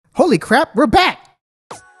Holy crap, we're back!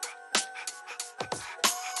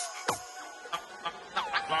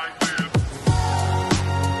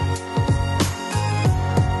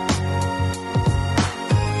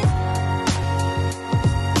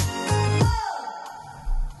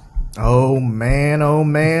 Oh man, oh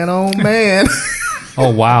man, oh man. Oh,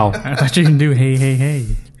 wow. I thought you can do hey, hey, hey.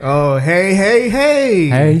 Oh, hey, hey, hey.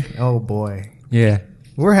 Hey. Oh boy. Yeah.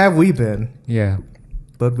 Where have we been? Yeah.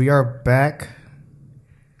 But we are back.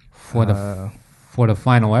 For the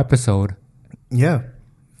final episode. Yeah.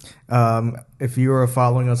 If you are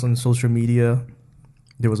following us on social media,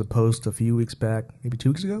 there was a post a few weeks back, maybe 2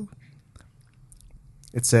 weeks ago.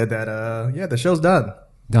 It said that, the show's done.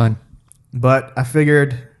 Done. But I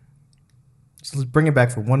figured, so let's bring it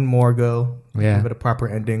back for one more go. Yeah. Give it a proper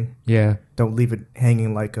ending. Yeah. Don't leave it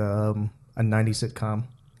hanging like a 90s sitcom.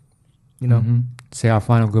 You know? Mm-hmm. Say our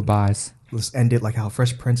final goodbyes. Let's end it like how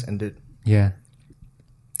Fresh Prince ended. Yeah.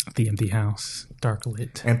 The empty house, dark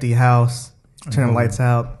lit. Empty house, turn the lights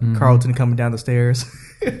out, Carlton coming down the stairs.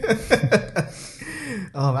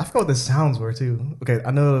 I forgot what the sounds were too. Okay, I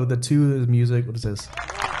know the two is music. What is this?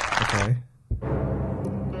 Okay.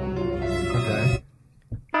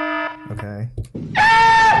 Okay.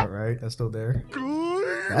 All right, that's still there.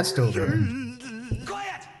 That's still there.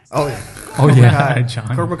 Oh yeah. Oh, yeah. Kai.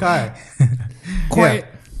 John. Cobra Kai. Quiet.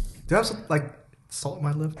 Yeah. Do I have some like salt in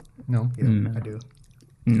my lip? No. Yeah, No. I do.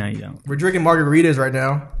 No, you don't. We're drinking margaritas right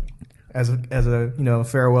now, as a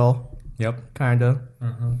farewell, Yep. kinda.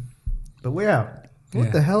 But yeah, what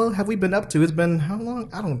Yeah. the hell have we been up to? It's been how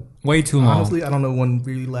long? I don't. Way too long. Honestly, I don't know when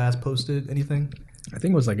we last posted anything. I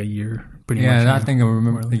think it was like a year, pretty much. Yeah, now. I think I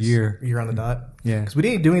remember More or the less. year. You're on the dot. Yeah. Because we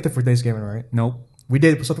didn't do anything for Thanksgiving, right? Nope. We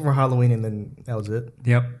did something for Halloween, and then that was it.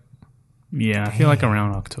 Yep. Yeah, I feel like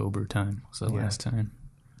around October time was the Yeah. last time.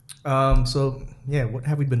 So yeah, what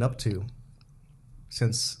have we been up to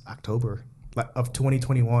since October of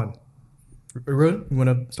 2021? Arun, you want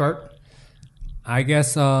to start? I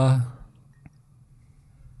guess, well,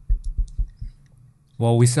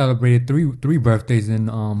 we celebrated three birthdays in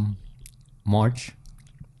March.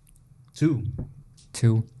 Two.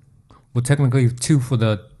 Two. Well, technically two for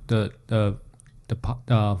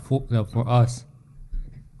for us.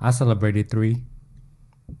 I celebrated 3.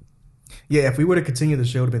 Yeah, if we would have continued the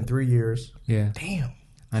show, it would have been 3 years. Yeah. Damn.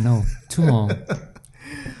 I know. Too long.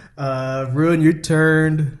 Ruin, you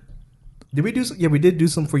turned. Did we do? Yeah, we did do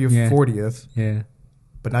some for your Yeah. 40th, Yeah.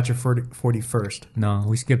 but not your 41st. No,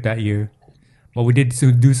 we skipped that year. But we did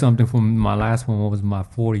do something for my last one. What was my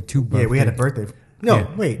 42 birthday? Yeah, we had a birthday. No,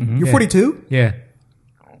 Yeah. wait, Mhm. you're Yeah. 42, Yeah.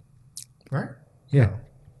 right? Yeah. No.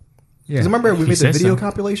 Yeah. 'Cause remember we He made the says video so.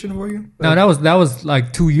 compilation for you? No, that was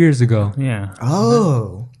like 2 years ago. Yeah.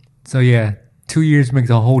 Oh, So yeah, 2 years makes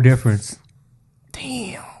a whole difference.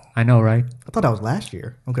 damn! I know, right? I thought that was last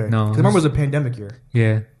year. Okay, No, 'Cause remember it was a pandemic year,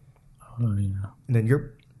 Yeah. Oh, yeah. and then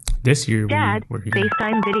you're. This year Dad, we were here.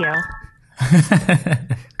 FaceTime video.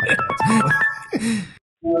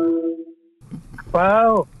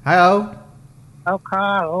 Wow, Hi, how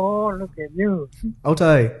car? Oh, look at you.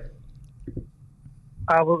 Otay.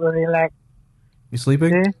 I was relaxed You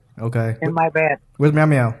sleeping? See? Okay. in my bed. Where's Meow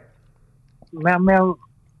Meow? Mel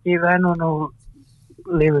is in the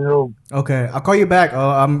living room. Okay, I'll call you back.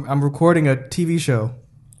 I'm recording a TV show.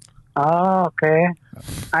 Oh, okay.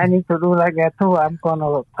 I need to do like that too. I'm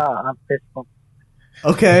gonna talk on Facebook.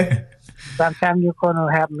 Okay. Sometimes you're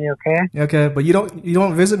gonna help me, okay? Okay, but you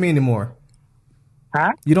don't visit me anymore.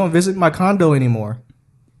 Huh? You don't visit my condo anymore.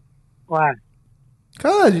 Why?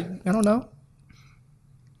 Cause I don't know.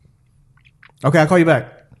 Okay, I'll call you back.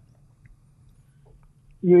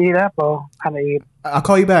 You eat apple and I eat. I'll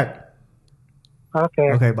call you back.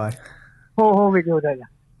 Okay. Okay, bye. Who will do that?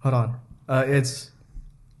 Hold on. It's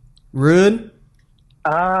Run.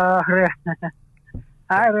 Hi,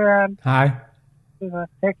 everyone. Hi.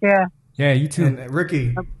 Take care. Yeah, you too. And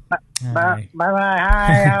Ricky. Hi. Bye.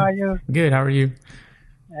 Hi, how are you? Good. How are you?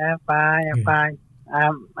 I'm fine. I'm Good. fine.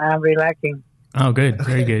 I'm relaxing. Oh, good.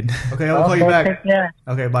 Very good. Okay, I'll call you Okay, back. Take care.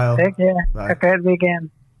 Okay, bye. Take care. Bye. Have a great weekend.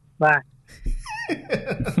 Bye.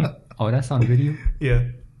 Oh, that's on video? Yeah,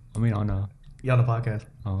 I mean, on you on the podcast.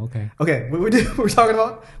 oh, okay. Okay, what we're talking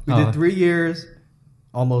about? We did Uh. 3 years,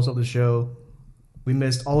 almost of the show. We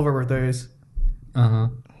missed all of our birthdays. Uh-huh.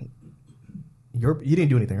 You didn't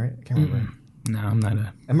do anything, right? I can't remember. No, I'm not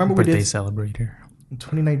a I remember we birthday did celebrator. in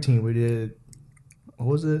 2019. We did. What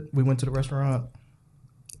was it? We went to the restaurant.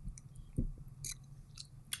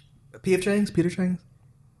 P.F. Chang's? Peter Chang's?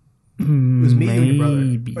 It was me, you, and your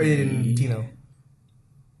Maybe. brother. Or and Tino.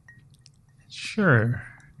 Sure.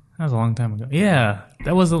 That was a long time ago. Yeah,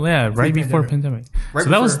 that was right before pandemic. Right So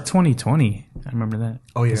that was before 2020. I remember that.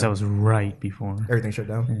 Oh, yeah. 'Cause that was right before. everything shut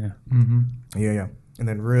down. Yeah. Yeah. And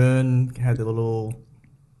then Run had the little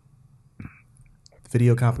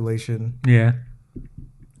video compilation. Yeah.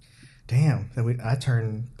 Damn, I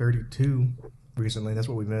turned 32 recently. That's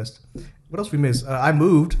what we missed. What else we missed? I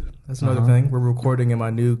moved. That's another thing. We're recording in my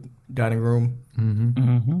new dining room.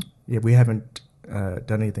 Mm-hmm. Yeah, we haven't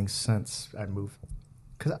done anything since I moved.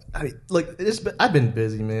 Cause I've been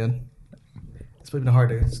busy, man. It's been hard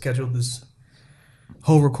to schedule this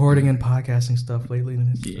whole recording and podcasting stuff lately. And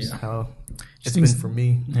it's just how it's been for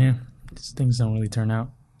me. Yeah. Just things don't really turn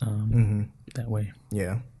out that way.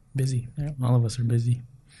 Yeah, Busy. Yeah, all of us are busy.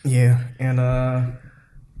 yeah, and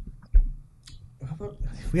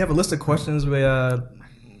we have a list of questions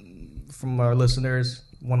from our listeners.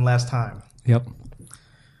 One last time. Yep.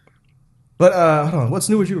 But hold on, what's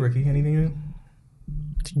new with you, Ricky? Anything new?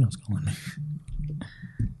 Tino's calling me.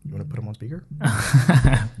 You want to put him on speaker?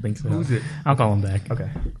 I think so. Who's it? I'll call him back. Okay,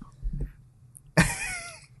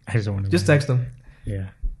 I just don't want to. just text him. Yeah.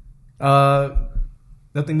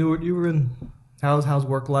 Nothing new with you, Rin? How's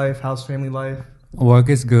work life? How's family life? Work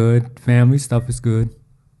is good. Family stuff is good.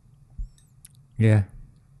 Yeah.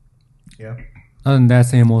 Yeah, Other than that,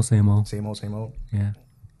 same old, same old. same old. Yeah.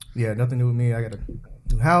 Yeah, nothing new with me. I got a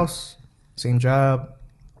new house, same job.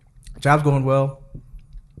 Job's going well.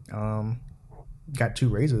 Got 2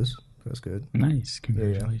 raises. That's good. Nice. Yeah,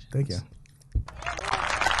 Congratulations. thank you.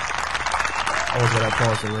 Always got to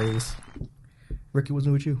applause the raise. Ricky, what's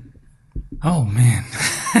new with you? Oh man,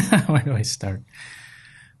 where do I start?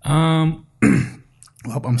 Well,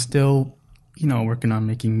 I'm still, working on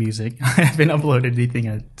making music. I haven't uploaded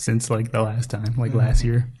anything since like the last time, like last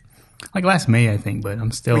year, like last May, I think. But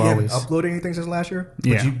I'm still You haven't always uploaded anything since last year?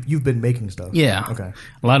 Yeah. But you've been making stuff. yeah. Okay.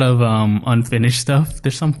 A lot of unfinished stuff.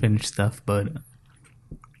 There's some finished stuff, but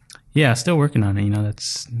yeah, still working on it.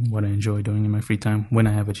 That's what I enjoy doing in my free time when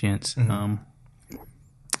I have a chance.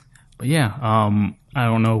 But yeah, I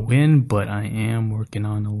don't know when, but I am working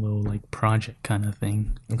on a little like project kind of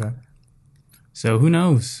thing. Okay. So who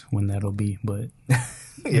knows when that'll be, but Yeah.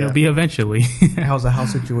 it'll be eventually. How's the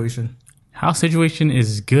house situation? House situation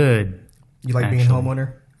is good. You like being a Actually.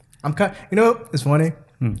 homeowner? It's funny. I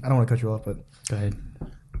don't want to cut you off, but Go ahead.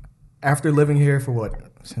 after living here for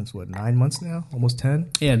since 9 months now? Almost 10?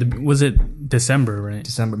 Yeah, was it December, right?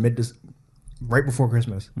 December, right before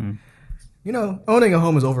Christmas. Owning a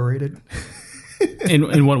home is overrated.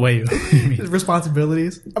 In what way? You mean?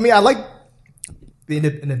 Responsibilities. I mean, I like the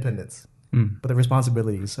independence, but the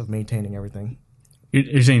responsibilities of maintaining everything.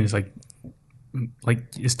 You're saying it's like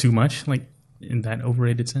it's too much, like in that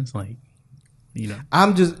overrated sense, like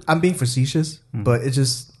I'm being facetious, but it's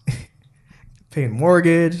just paying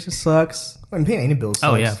mortgage just sucks. I mean, paying any bills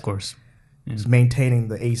sucks. Oh yeah, of course. Just maintaining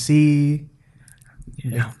the AC,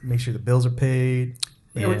 Yeah, make sure the bills are paid,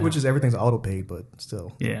 Yeah. which is everything's auto paid, but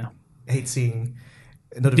still. yeah. I hate seeing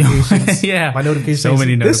notifications. Yeah. My notifications. So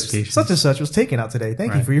many This notifications. such and such was taken out today.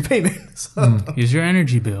 Thank you Right. for your payment. So, Here's your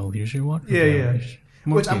energy bill. Here's your water Yeah, bill. yeah. here's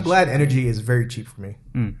your which I'm mortgage. glad energy is very cheap for me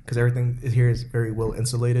Mm. because everything here is very well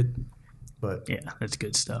insulated. But Yeah, that's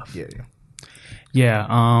good stuff. yeah. Yeah,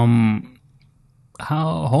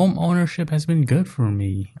 how home ownership has been good for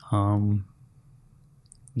me.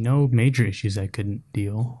 No major issues I couldn't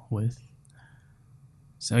deal with.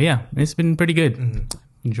 So yeah, it's been pretty good.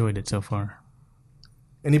 Enjoyed it so far.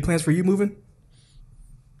 Any plans for you moving?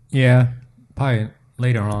 Yeah. Probably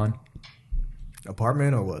later on.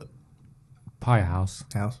 Apartment or what? Probably a house.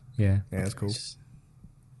 House? Yeah. Yeah, that's cool.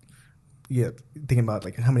 Yeah, thinking about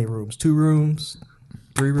like how many rooms? 2 rooms?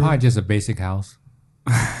 3 rooms? Probably just a basic house.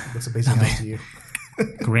 What's a basic house to you?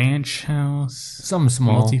 Ranch house, Something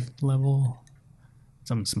small. multi-level,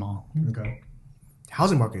 something small. Okay.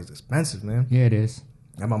 Housing market is expensive, man. Yeah, it is.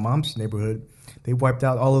 At my mom's neighborhood, they wiped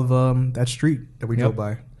out all of that street that we drove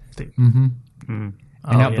by. Mm-hmm. Mm.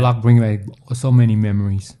 And that block brings back so many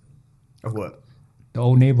memories. Of what? The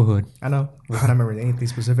old neighborhood. I know. What kind of memory? Anything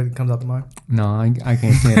specific that comes out to mind? No, I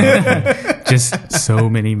can't say that. just so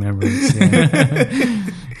many memories.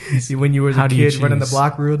 See, when you were How a do you kid running the choose?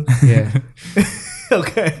 block road? Yeah.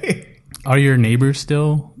 Okay. Are your neighbors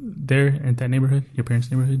still there at that neighborhood? Your parents'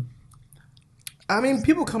 neighborhood? I mean,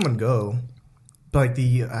 people come and go. But like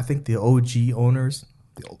I think the OG owners,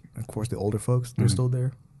 of course, the older folks, they're still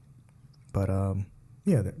there. But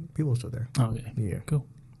yeah, people are still there. Okay, Yeah. cool.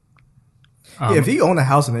 Yeah, if you own a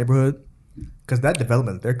house in the neighborhood, because that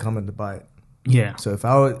development, they're coming to buy it. Yeah, So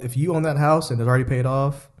if you own that house and it's already paid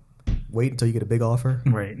off, wait until you get a big offer.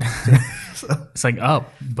 right. So, It's like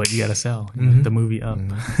Up, but you gotta sell. The movie Up.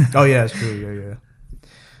 oh yeah, it's true. Yeah.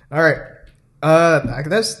 All right. I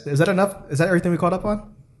guess, is that enough? Is that everything we caught up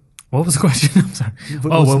on? What was the question? I'm sorry. What's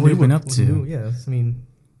what new? we've been up What's to? new? Yes, I mean,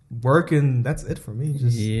 work and that's it for me.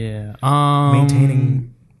 Just Yeah.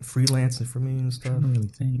 maintaining freelancing for me and I stuff. don't really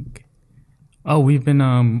think. Oh, we've been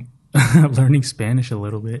learning Spanish a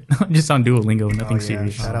little bit, just on Duolingo. Nothing Oh, yeah.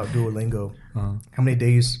 serious. Shout out Duolingo. Uh, How many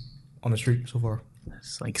days on the street so far?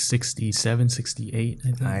 It's like 67, 68. I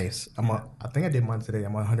think. Nice. I think I did mine today.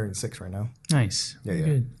 I'm on 106 right now. Nice. Yeah, Very yeah.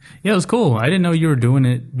 Good. Yeah, it was cool. I didn't know you were doing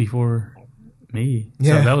it before me.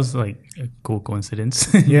 Yeah. So that was like a cool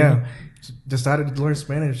coincidence. Yeah. Decided to learn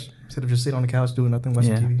Spanish instead of just sitting on the couch doing nothing,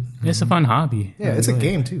 watching Yeah. TV. It's a fun hobby. Yeah, I it's a enjoy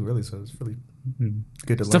it. game too, really. So it's really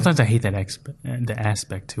good to learn. Sometimes I hate that the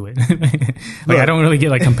aspect to it. Like I don't really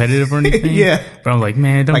get like competitive or anything. Yeah. But I'm like,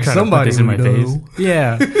 man, don't Like try to put somebody this in my we face. know.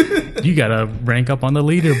 Yeah. You gotta rank up on the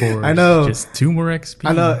leaderboard. I know. Just 2 more XP.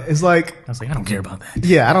 I know. It's like, I was like, I don't care about that.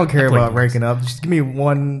 yeah, I don't care play about games. ranking up. Just give me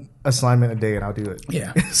one assignment a day and I'll do it.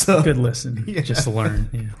 Yeah. So Good lesson. Yeah. Just to learn.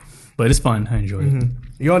 Yeah. But it's fun. I enjoy it.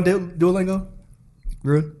 You on Duolingo?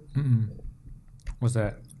 Really? what's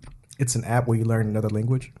that? It's an app where you learn another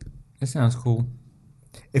language. It sounds cool.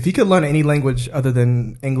 If you could learn any language other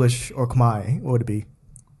than English or Khmer, what would it be?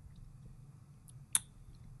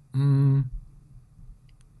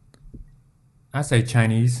 I say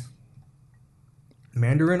Chinese,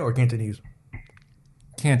 Mandarin or Cantonese?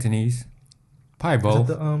 Cantonese, probably Is both.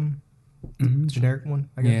 it the generic one?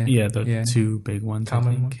 I guess. Yeah. Yeah, the Yeah. 2 big ones. Common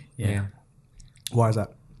I think. one? Yeah. Why is that?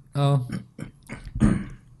 Oh, I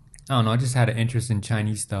don't know. I just had an interest in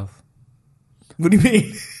Chinese stuff. What do you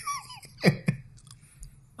mean?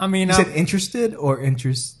 I mean, You I'm said interested or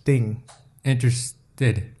interesting?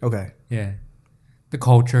 interested. Okay. Yeah, the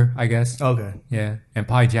culture, I guess. Okay. Yeah, and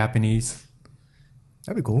probably Japanese.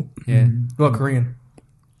 That'd be cool. Yeah, What about Korean?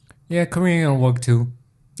 yeah, Korean will work too.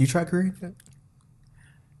 You try Korean? yet?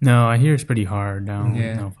 No, I hear it's pretty hard. I don't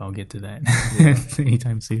Yeah. know if I'll get to that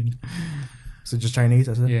anytime soon. So just Chinese?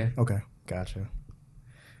 That's it? Yeah. Okay. Gotcha.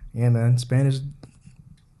 Yeah, man. Spanish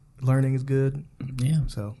learning is good. Yeah.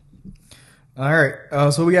 So, all right.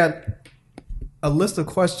 So we got a list of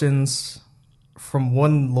questions from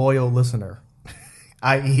one loyal listener,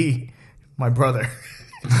 i.e., my brother.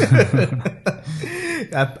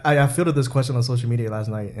 I fielded this question on social media last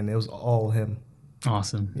night, and it was all him.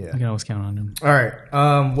 Awesome. Yeah. You can always count on him. All right.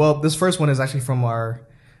 Well, this first one is actually from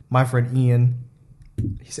my friend Ian.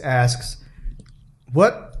 He asks,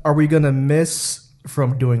 "What are we gonna miss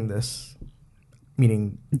from doing this?"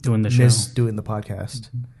 Meaning, Doing the show. miss doing the podcast.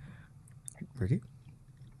 Ricky?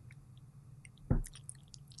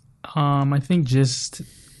 I think just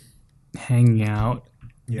hanging out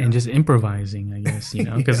Yeah. and just improvising, I guess,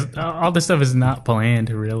 because all this stuff is not planned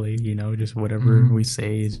really, just whatever we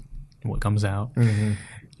say is what comes out.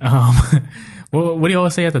 Well, what do you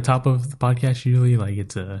always say at the top of the podcast usually? Like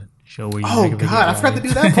it's a show where you Oh make a video God, I forgot to live.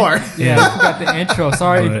 do that part. Yeah, I forgot the intro.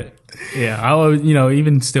 Sorry. But yeah, I always,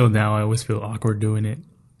 even still now, I always feel awkward doing it.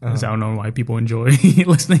 'Cause I don't know why people enjoy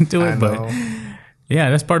listening to it, I but know. yeah,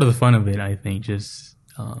 that's part of the fun of it. I think just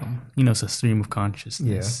it's a stream of Yeah.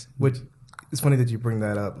 consciousness. Which it's funny that you bring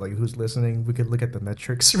that up. Like, who's listening? We could look at the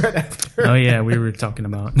metrics right after. Oh yeah, we were talking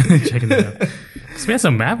about checking it out. 'Cause we had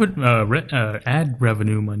some ad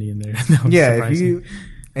revenue money in there. That was Yeah, if surprising. you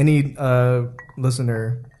any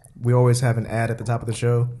listener, we always have an ad at the top of the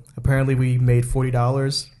show. Apparently, we made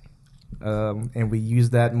 $40, and we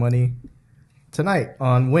used that money tonight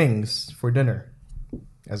on wings for dinner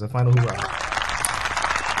as a final hoorah.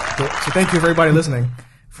 So thank you for everybody listening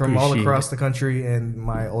from all Appreciate across the country and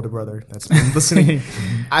my older brother that's been listening.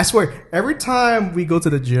 I swear, every time we go to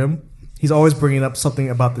the gym, he's always bringing up something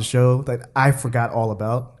about the show that I forgot all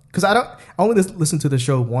about. Because I only listen to the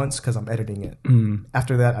show once because I'm editing it.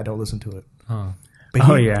 After that, I don't listen to it. Huh. But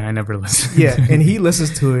Oh he- yeah, I never listened. yeah, and he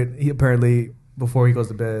listens to it. He apparently before he goes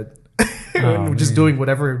to bed, Oh, just man. doing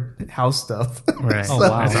whatever house stuff. Right. Oh,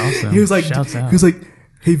 wow. That's awesome. He was like, Shouts out. he was like,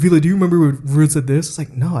 "Hey Vila, do you remember when Ruud said this?" It's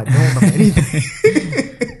like, no, I don't remember anything.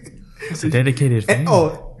 It's a dedicated fan.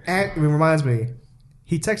 And it reminds me,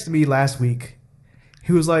 he texted me last week.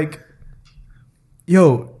 He was like,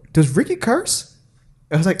 "Yo, does Ricky curse?"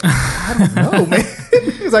 I was like, "I don't know, man."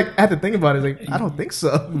 He was like, "I had to think about it." He's like, "I don't think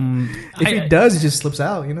so." If he does, it just slips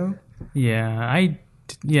out, you know.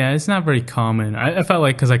 Yeah, it's not very common. I felt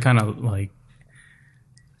like because I kind of like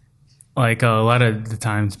a lot of the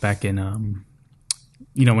times back in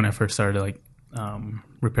when I first started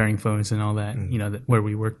repairing phones and all that, where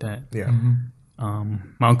we worked at. Yeah.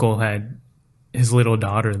 My uncle had his little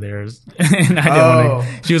daughter there, and I didn't Oh. want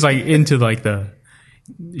to. She was like into like the,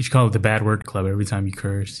 you should call it the bad word club every time you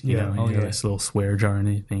curse. You know, you have this little swear jar and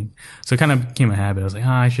anything. So it kind of became a habit. I was like,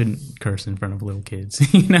 I shouldn't curse in front of little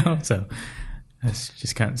kids, you know? So that's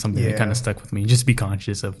just kind of something that kind of stuck with me. Just be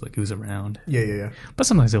conscious of like who's around. Yeah. But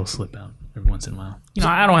sometimes it will slip out every once in a while. You know,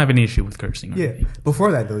 I don't have any issue with cursing. Or anything.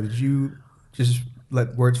 Before that though, did you just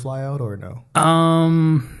let words fly out or no?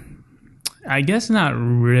 I guess not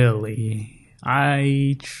really.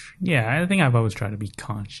 I think I've always tried to be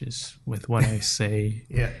conscious with what I say.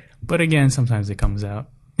 But again, sometimes it comes out.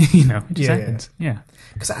 You know, it just happens. Yeah.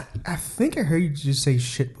 Because I think I heard you just say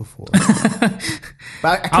shit before.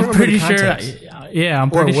 But I'm pretty sure.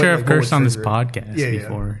 I'm pretty sure I've cursed on this podcast Yeah.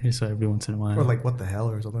 before. So every once in a while. Or like, what the hell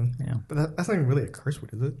or something. Yeah. But that's not even really a curse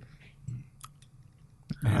word, is it?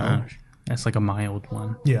 That's like a mild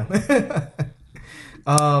one. Yeah.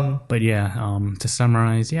 But yeah, to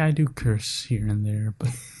summarize, I do curse here and there, but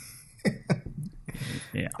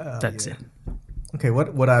that's it. Okay,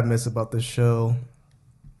 what I miss about this show?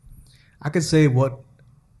 I could say what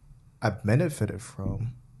I benefited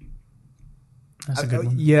from. That's a good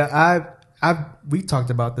one. Yeah, we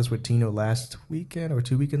talked about this with Tino last weekend or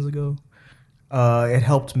 2 weekends ago. It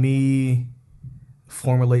helped me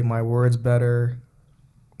formulate my words better.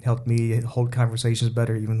 Helped me hold conversations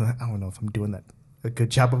better, even though I don't know if I'm doing a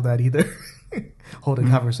good job of that either. Holding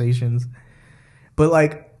conversations. But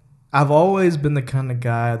like, I've always been the kind of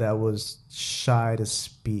guy that was shy to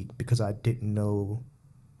speak because I didn't know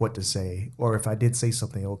what to say. Or if I did say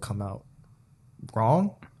something, it will come out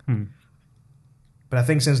wrong. But I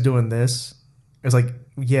think since doing this, it's like,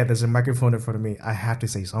 there's a microphone in front of me. I have to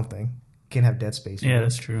say something. Can't have dead space. Yeah,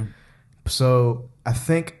 that's true. So I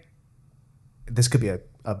think this could be a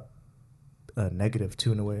negative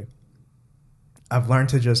too in a way. I've learned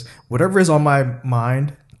to just, whatever is on my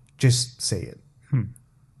mind, just say it.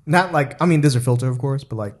 Not like, I mean, there's a filter, of course,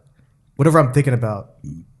 but like, whatever I'm thinking about,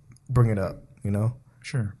 bring it up, you know?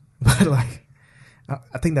 Sure. But like,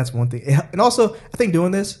 I think that's one thing. And also, I think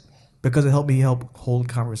doing this, because it helped me hold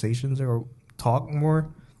conversations or talk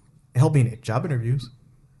more, it helped me in job interviews.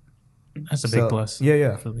 That's a big plus. Yeah.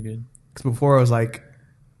 That's really good. Because before I was like,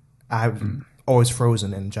 I'm always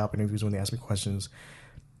frozen in job interviews when they ask me questions.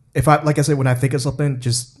 If like I said, when I think of something,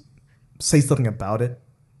 just say something about it.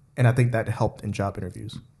 And I think that helped in job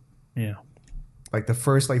interviews. Yeah. Like the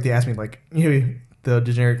first, like they asked me like, the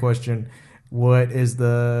generic question, what is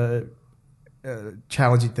the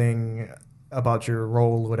challenging thing about your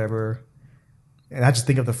role, whatever. And I just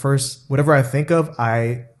think of the first, whatever I think of,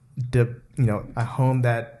 I hone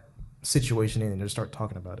that situation in and just start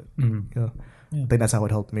talking about it. Yeah. I think that's how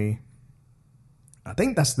it helped me. I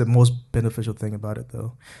think that's the most beneficial thing about it,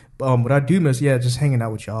 though. What I do miss, just hanging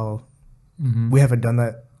out with y'all. We haven't done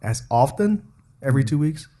that as often every 2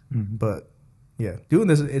 weeks, but doing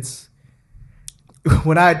this, it's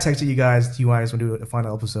when I texted you guys, do you guys want to do a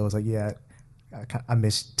final episode? I was like, I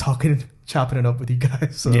miss talking, chopping it up with you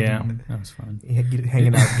guys. So, that was fun.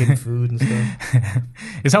 Hanging out, getting food and stuff.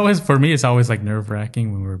 It's always like nerve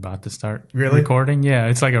wracking when we're about to start recording. Yeah,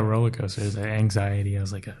 it's like a roller coaster. It's like anxiety. I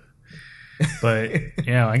was like, but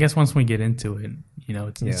I guess once we get into it,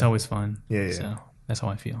 it's always fun. Yeah. So that's how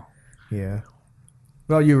I feel. Yeah.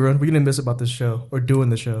 Well, you, Ron, what are you gonna miss about this show or doing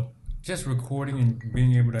the show? Just recording and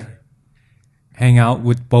being able to hang out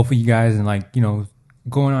with both of you guys and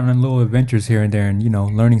going on little adventures here and there and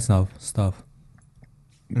learning stuff.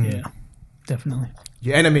 Yeah, definitely.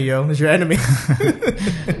 Your enemy, yo. It's your enemy.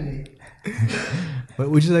 What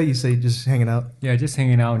would you say? You say just hanging out? Yeah, just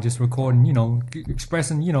hanging out and just recording,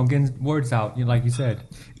 expressing, getting words out, like you said.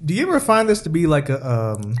 Do you ever find this to be like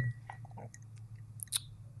a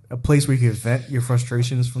place where you can vent your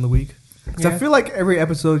frustrations from the week? Because I feel like every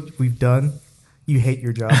episode we've done, you hate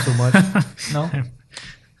your job so much. No,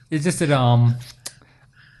 it's just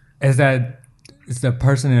that it's the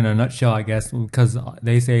person in a nutshell, I guess. Because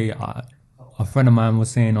they say a friend of mine was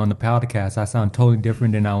saying on the podcast, I sound totally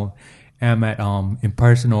different than I am at in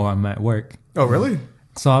person or I'm at work. Oh, really?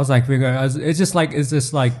 So I was like, it's just like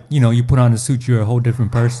you put on a suit, you're a whole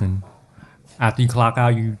different person. After you clock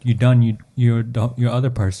out, you're done. You're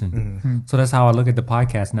other person. So that's how I look at the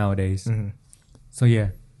podcast nowadays. So yeah.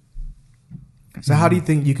 So how do you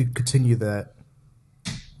think you could continue that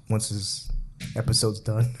once this episode's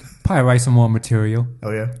done? Probably write some more material.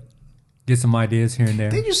 Oh yeah. Get some ideas here and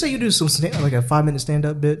there. Didn't you say you do some like a 5-minute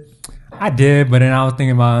stand-up bit? I did, but then I was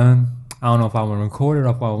thinking about I don't know if I want to record it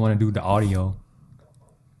or if I want to do the audio.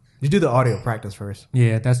 You do the audio practice first.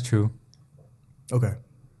 Yeah, that's true. Okay,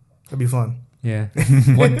 that'd be fun. Yeah.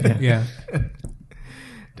 Yeah.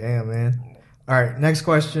 Damn, man. All right, next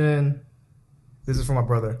question. This is from my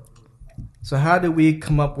brother. So how did we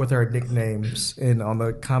come up with our nicknames? And on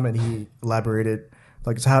the comment, he elaborated,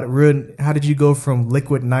 like, so how did you go from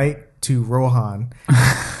Liquid Night to Rohan?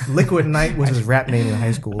 Liquid Night was his rap name in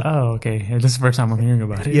high school. Oh, okay. This is the first time I'm hearing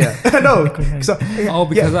about it. Yeah, no. So,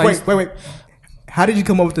 because wait. How did you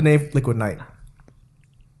come up with the name Liquid Night?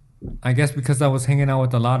 I guess because I was hanging out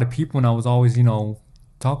with a lot of people and I was always,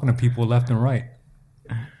 talking to people left and right.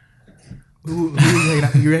 Who you hanging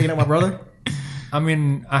out? You were hanging out with my brother? I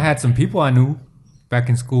mean, I had some people I knew back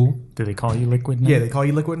in school. Do they call you Liquid Night? Yeah, they call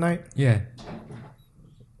you Liquid Night? Yeah.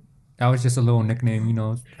 That was just a little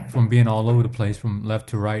nickname, from being all over the place, from left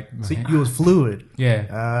to right. So you was fluid. Yeah.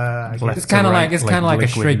 I It's kind of right, like a Liquid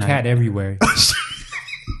stray Night. cat everywhere.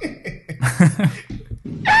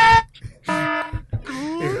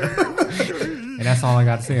 And that's all I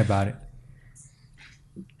got to say about it.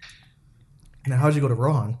 Now, how'd you go to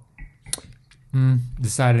Rohan?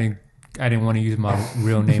 Decided I didn't want to use my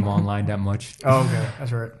real name online that much. Oh, okay,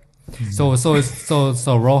 that's right.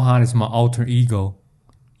 So Rohan is my alter ego.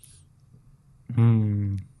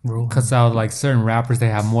 Rohan. Because I was like certain rappers, they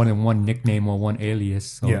have more than one nickname or one alias.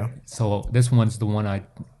 So, Yeah. So this one's the one I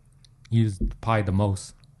use probably the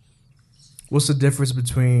most. What's the difference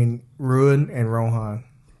between Ruin and Rohan?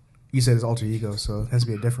 You said it's alter ego, so it has to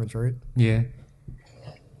be a difference, right? Yeah.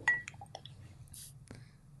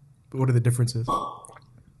 But what are the differences?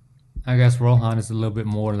 I guess Rohan is a little bit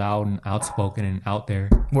more loud and outspoken and out there.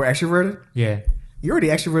 More extroverted? Yeah. You're already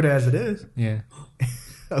extroverted as it is. Yeah.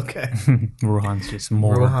 Okay. Rohan's just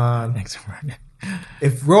more Rohan. extroverted.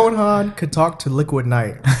 If Rohan could talk to Liquid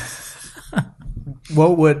Night,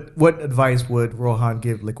 what advice would Rohan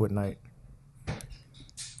give Liquid Night?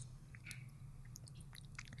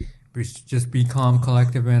 Just be calm,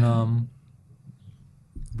 collective, and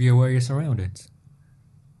be aware of your surroundings.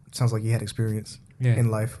 Sounds like he had experience Yeah. in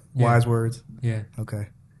life. Yeah. Wise words. Yeah. Okay.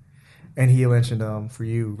 And he mentioned for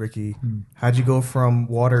you, Ricky, how'd you go from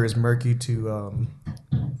water is murky to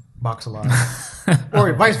box alive?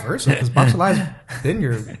 Or vice versa, because box alive's been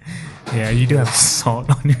your... Yeah, you do have salt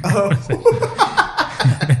on your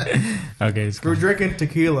Okay, it's We're drinking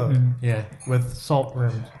tequila Yeah. with salt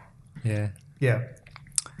rims. Yeah. Yeah.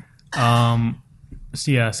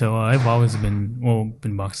 So I've always been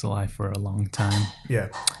boxed alive for a long time. Yeah.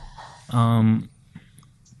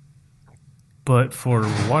 But for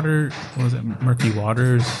water, what was it Murky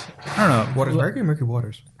Waters? I don't know. Water's murky or murky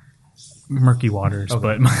waters? Murky Waters, Okay.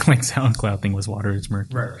 but my SoundCloud thing was Water is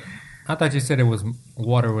Murky. Right. I thought you said it was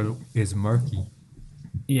water is murky.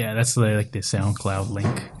 Yeah, that's the SoundCloud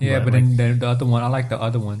link. Yeah, but like, then the other one, I like the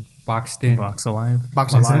other one, boxed in. Box Alive.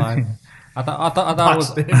 Box Boxed alive. alive. I thought it was.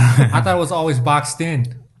 Boxed in. I thought it was always boxed in.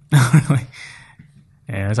 Really?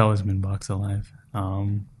 Yeah, it's always been Box Alive.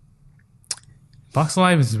 Box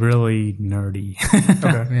Alive is really nerdy.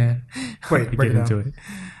 Okay. Yeah. Wait, to break get it into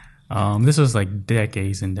down. it. This was like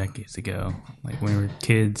decades and decades ago. Like when we were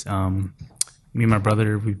kids, me and my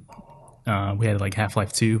brother, we had like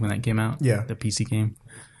Half-Life 2 when that came out. Yeah. The PC game.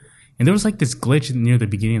 And there was like this glitch near the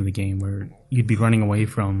beginning of the game where you'd be running away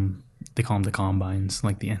from, they call them the Combines,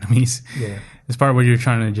 like the enemies. Yeah. This part where you're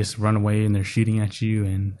trying to just run away and they're shooting at you.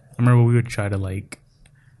 And I remember we would try to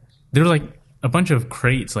there were like a bunch of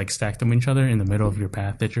crates like stacked on each other in the middle of your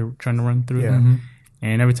path that you're trying to run through. Yeah. Mm-hmm.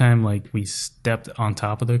 And every time we stepped on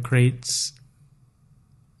top of the crates,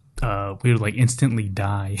 we would instantly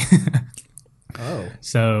die. Oh.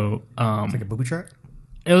 So It's like a booby trap?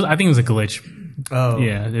 I think it was a glitch. Oh.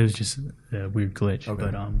 Yeah, it was just a weird glitch.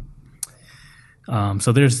 Okay. But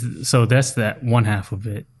so that's that one half of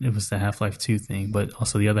it. It was the Half-Life 2 thing, but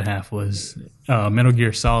also the other half was Metal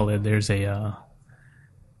Gear Solid. There's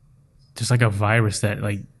just like a virus that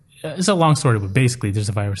it's a long story, but basically there's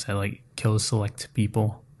a virus that kills select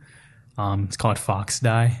people. It's called Fox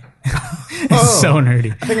Die. It's so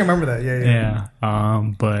nerdy. I think I remember that. Yeah.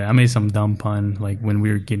 Yeah. But I made some dumb pun when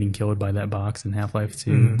we were getting killed by that box in Half-Life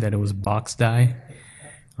 2 that it was Box Die.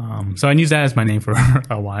 So I used that as my name for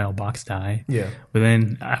a while, Box Die. Yeah. But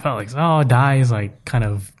then I felt Die is kind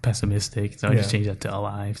of pessimistic, so I just Yeah. changed that to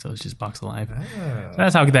Alive. So it's just Box Alive. Ah, So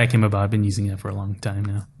that's how that came about. I've been using it for a long time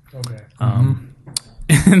now. okay.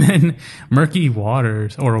 And then Murky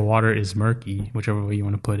Waters, or Water is Murky, whichever way you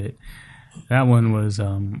want to put it. That one was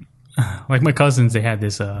my cousins. They had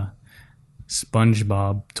this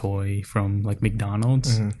SpongeBob toy from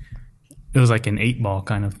McDonald's. It was like an 8-ball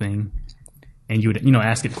kind of thing, and you would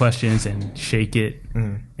ask it questions and shake it,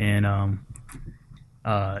 and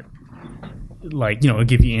it'll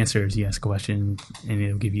give you answers. You ask a question, and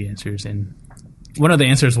it'll give you answers. And one of the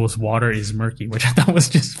answers was water is murky, which I thought was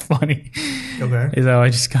just funny. Okay. So I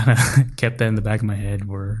just kind of kept that in the back of my head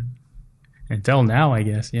until now, I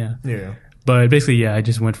guess. Yeah. Yeah. But basically, yeah, I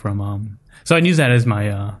just went from so I used that as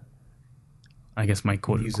my I guess my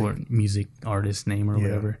quote unquote music artist name or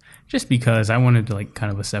whatever, just because I wanted to like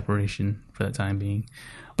kind of a separation for the time being.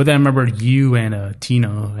 But then I remember you and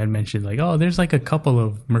Tino had mentioned like, oh, there's like a couple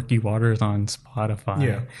of Murky Waters on Spotify.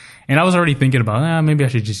 Yeah. And I was already thinking about maybe I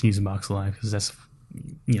should just use Box Alive because that's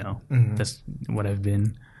that's what I've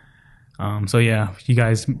been. So yeah, you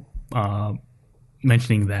guys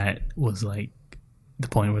mentioning that was like the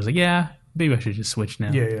point where I was like, yeah, maybe I should just switch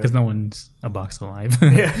now because no one's a Box Alive.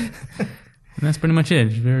 Yeah. And that's pretty much it.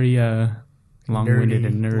 It's very long-winded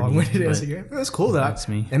and nerdy. Long-winded Instagram. That's cool. That's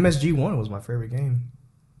me. MSG1 was my favorite game.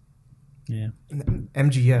 Yeah.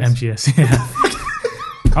 MGS. Yeah.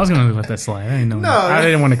 I was gonna let that slide. I didn't know. No, I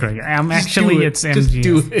didn't want to correct it. Actually, it's MGS. Just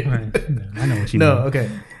do it. Right. No, I know what you No, mean. okay.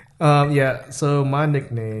 Yeah. So my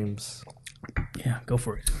nicknames. Yeah, go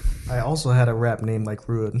for it. I also had a rap name like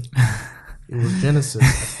Ruin. It was Genesis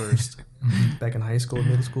at first. Back in high school,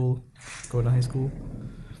 middle school, going to high school.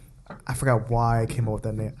 I forgot why I came up with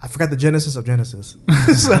that name. I forgot the genesis of Genesis.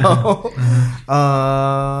 So,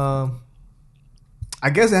 I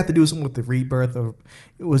guess it had to do something with the rebirth of.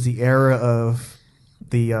 It was the era of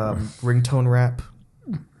the ringtone rap.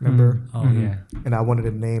 Remember? Oh yeah. And I wanted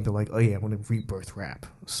a name to like, oh yeah, I wanted rebirth rap.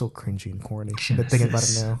 So cringy and corny. But thinking about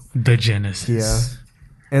it now. The Genesis. Yeah.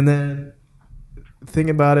 And then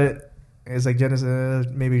thinking about it, it's like Genesis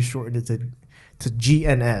maybe shortened it to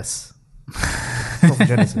GNS.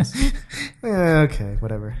 Genesis. Okay,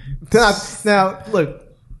 whatever. Now, look,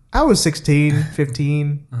 I was 16,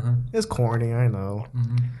 15. It's corny, I know.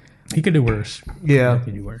 He could do worse. Yeah. He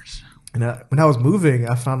could do worse. And when I was moving,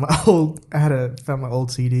 I found my old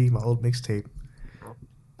CD, my old mixtape.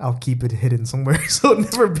 I'll keep it hidden somewhere so it'll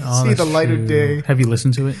never see the light of day. Have you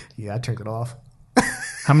listened to it? Yeah, I turned it off.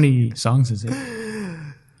 How many songs is it?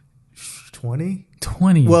 20?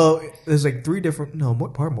 20. Well, there's like three different. No,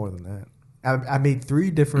 more than that. I made 3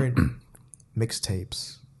 different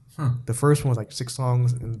mixtapes. The first one was like 6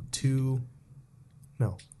 songs and 2.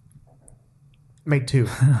 No, I made 2.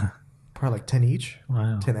 Probably like 10 each.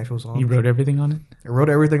 Wow. 10 actual songs. You wrote everything on it? I wrote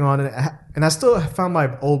everything on it, and I still found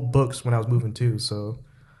my old books when I was moving too. So,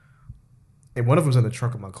 and one of them's in the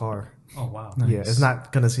trunk of my car. Oh wow. Nice. Yeah, it's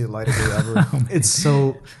not gonna see the light of day ever. It's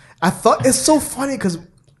so. I thought it's so funny because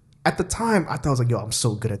at the time I thought I was like, yo, I'm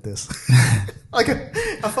so good at this. Like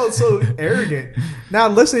I felt so arrogant. Now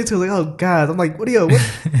listening to it, like, oh god, I'm like, what?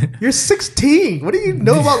 You're 16. What do you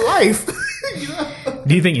know about life? You know?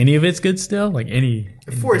 Do you think any of it's good still? Like any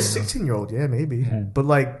For a 16-year-old, yeah, maybe. But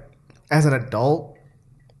like as an adult,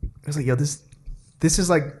 it's like, yo, this is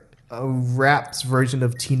like a rap's version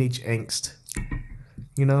of teenage angst.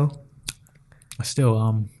 You know?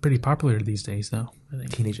 Still pretty popular these days though, I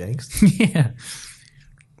think. Teenage angst? Yeah.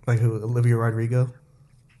 Like who? Olivia Rodrigo?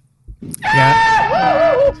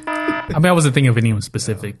 Yeah. I mean, I wasn't thinking of anyone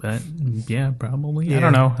specific, but yeah, probably. Yeah. I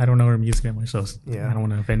don't know. I don't know her music that much, so Yeah. I don't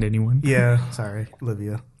want to offend anyone. Yeah, sorry,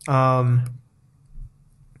 Olivia. So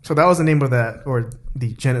that was the name of that, or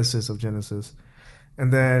the genesis of Genesis.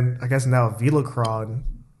 And then I guess now Velocron.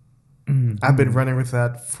 I've been running with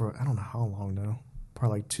that for I don't know how long now.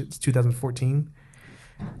 Probably like 2014.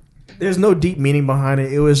 There's no deep meaning behind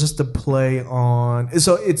it. It was just a play on.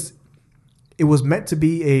 So it was meant to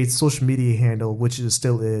be a social media handle, which it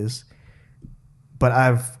still is. But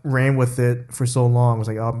I've ran with it for so long. I was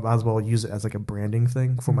like, I might as well use it as like a branding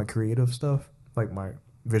thing for my creative stuff, like my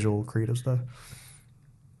visual creative stuff.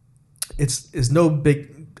 It's no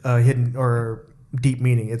big hidden or deep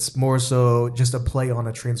meaning. It's more so just a play on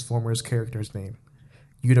a Transformers character's name,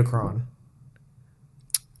 Unicron.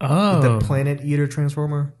 Oh. The Planet Eater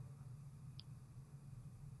Transformer.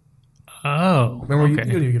 Oh. Remember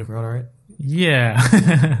okay. you knew Unicron, right?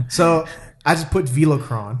 Yeah. So I just put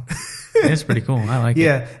Velocron. That's pretty cool. I like it.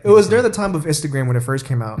 Yeah, it was during the time of Instagram when it first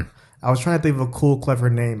came out. I was trying to think of a cool, clever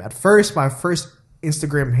name. At first, my first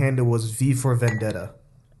Instagram handle was V for Vendetta.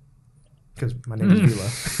 Because my name is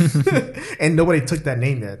Vila. And nobody took that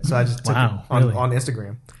name yet. So I just took it on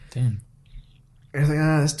Instagram. Damn. And I was like,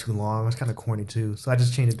 that's too long. It's kind of corny too. So I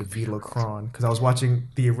just changed it to Velocron. Because I was watching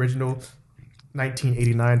the original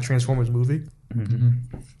 1989 Transformers movie.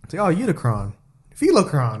 It's like, oh, Unicron.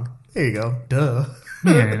 Velocron. There you go. Duh.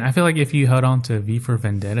 Man, I feel like if you held on to V for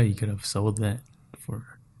Vendetta, you could have sold that for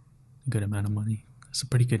a good amount of money. That's a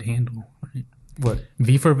pretty good handle, right? What?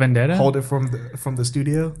 V for Vendetta? Hold it from the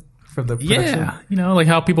studio? From the production? Yeah. You know, like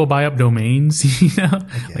how people buy up domains, you know?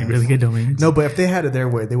 Like really good domains. No, but if they had it their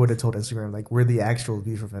way, they would have told Instagram, like, we're the actual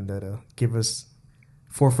V for Vendetta. Give us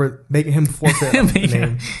making him forfeit the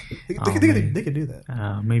name. They could do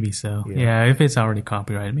that. Maybe so. Yeah. Yeah, if it's already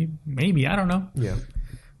copyrighted. Maybe I don't know. Yeah.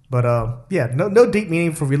 But yeah, no deep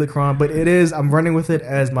meaning for Velocron, but it is. I'm running with it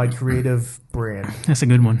as my creative brand. That's a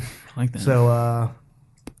good one. I like that. So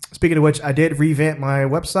speaking of which, I did revamp my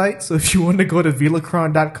website. So if you want to go to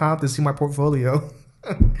velocron.com to see my portfolio,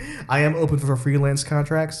 I am open for freelance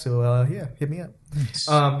contracts. So yeah, hit me up. Nice.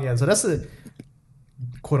 Yeah, so that's the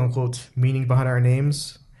quote unquote meaning behind our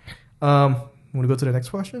names. Want to go to the next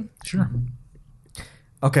question? Sure.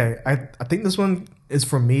 Okay, I think this one is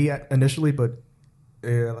for me initially, but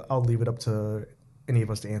I'll leave it up to any of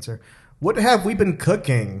us to answer. What have we been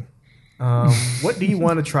cooking? What do you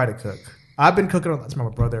want to try to cook? I've been cooking. That's my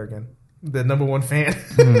brother again, the number one fan.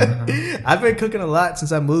 I've been cooking a lot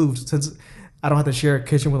since I moved. Since I don't have to share a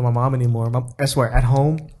kitchen with my mom anymore. I swear, at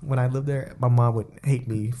home when I lived there, my mom would hate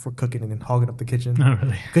me for cooking and hogging up the kitchen. Not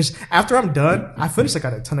really. Because after I'm done, I finish like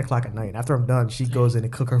at 10 o'clock at night. After I'm done, she goes in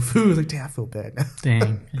and cook her food. Like, damn, I feel bad now.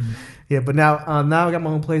 Dang. Yeah, but now I got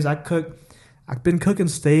my own place. I cook. I've been cooking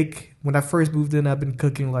steak. When I first moved in, I've been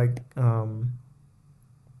cooking like some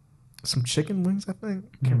chicken wings, I think.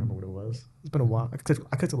 I can't remember what it was. It's been a while. I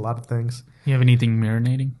cooked a lot of things. You have anything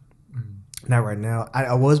marinating? Not right now.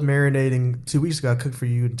 I was marinating 2 weeks ago. I cooked for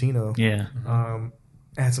you and Tino. Yeah. I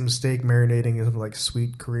had some steak marinating in some like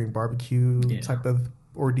sweet Korean barbecue type of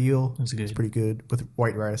ordeal. That's good. It's pretty good with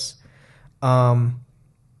white rice. I've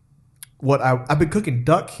been cooking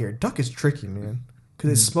duck here. Duck is tricky, man, because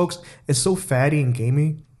it smokes. It's so fatty and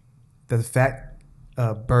gamey that the fat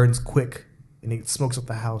burns quick and it smokes up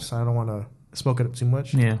the house. I don't want to smoke it up too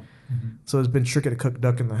much. Yeah. So it's been tricky to cook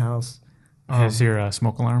duck in the house. Has your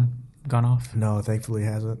smoke alarm gone off? No, thankfully it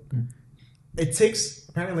hasn't. It takes,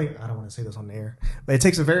 apparently, I don't want to say this on the air, but it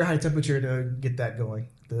takes a very high temperature to get that going,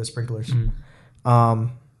 the sprinklers. I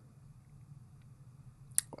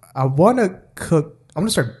want to cook, I'm going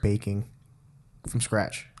to start baking from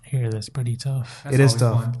scratch. I hear that's pretty tough. That's It is always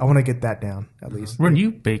tough. fun. I want to get that down, at least. When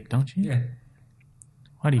you bake, don't you? Yeah.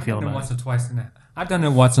 How do you feel I've done it about once it? or twice I've done it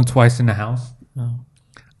once or twice in the house. Oh.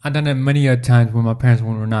 I've done it many a times when my parents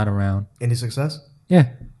were not around. Any success? Yeah.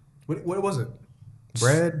 What was it?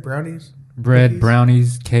 Bread, brownies? Bread, Cookies?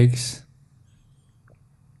 brownies, cakes,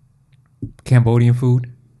 Cambodian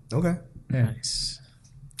food. Okay. Yeah. Nice.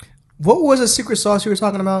 What was the secret sauce you were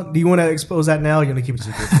talking about? Do you want to expose that now or you want to keep it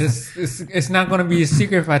secret? It's not going to be a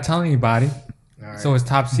secret if I tell anybody. All right. So it's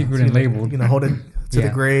top secret and labeled. You know, hold it to the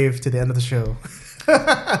Yeah. grave to the end of the show.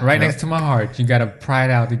 Right next to my heart. You got to pry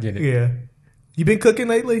it out to get it. Yeah. You been cooking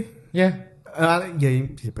lately? Yeah. Yeah, you're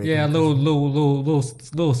baking. Yeah, a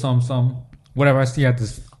little some. Whatever I see, I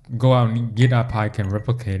just go out and get. I probably can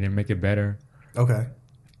replicate it and make it better. Okay.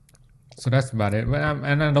 So that's about it. But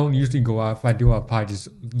I don't usually go out. If I do, I probably just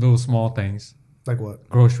little small things, Like what?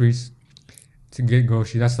 groceries, to get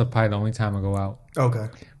groceries. That's probably the only time I go out. Okay.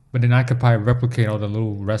 But then I could probably replicate all the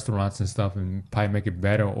little restaurants and stuff and probably make it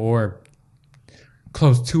better or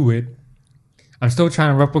close to it. I'm still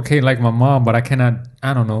trying to replicate like my mom, but I cannot.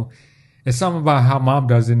 I don't know. It's something about how mom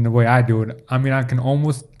does it and the way I do it. I mean, I can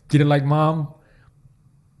almost get it like mom,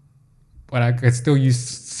 but I could still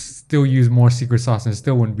use more secret sauce and it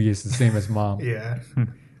still wouldn't be the same as mom. Yeah. I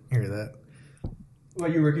hear that. What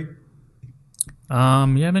about you, Ricky?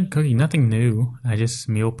 Yeah, I've been cooking nothing new. I just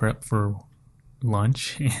meal prep for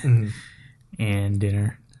lunch and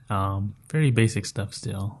dinner. Very basic stuff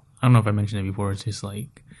still. I don't know if I mentioned it before. It's just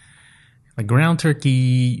like ground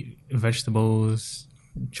turkey, vegetables,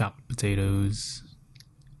 chopped potatoes,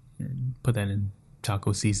 and put that in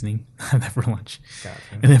taco seasoning. Have that for lunch. Gotcha.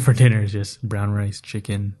 And then for dinner is just brown rice,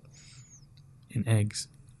 chicken, and eggs.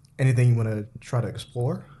 Anything you want to try to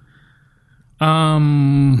explore?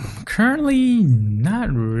 Currently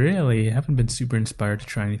not really. I haven't been super inspired to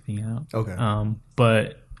try anything out. Okay.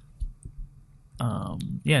 But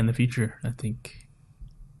yeah, in the future, I think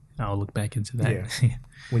I'll look back into that. Yeah.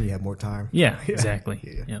 When you have more time. Yeah, exactly.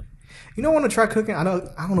 Yeah. Yep. You know, I want to try cooking. I don't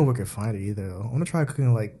know where I can find it either. Though. I want to try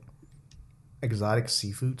cooking like exotic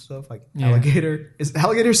seafood stuff, like Yeah. alligator. Is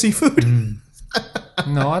alligator seafood?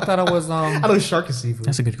 No, I thought it was I know shark is seafood.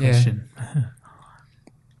 That's a good Yeah. question.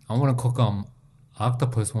 I want to cook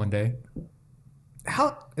octopus one day.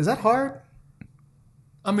 How is that hard?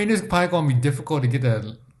 I mean, it's probably gonna be difficult to get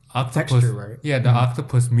the octopus, Texture, right? Yeah, the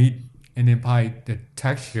octopus meat, and then probably the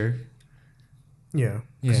texture. Yeah,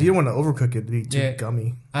 because Yeah. you don't want to overcook it to be too Yeah.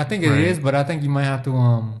 gummy. I think it Right. is, but I think you might have to.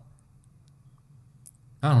 I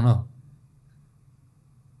don't know.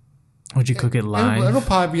 Would you cook it live? It'll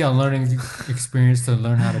probably be a learning experience to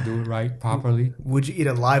learn how to do it right properly. Would you eat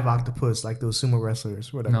a live octopus like those sumo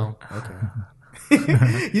wrestlers? Whatever. No. Okay.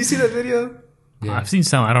 You see that video? Yeah, I've seen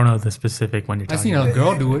some. I don't know the specific one you're I talking seen about. a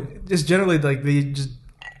girl do it. Just generally, like they just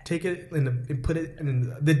take it and put it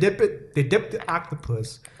and they dip it. They dip the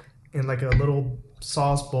octopus in like a little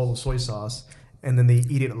sauce bowl of soy sauce, and then they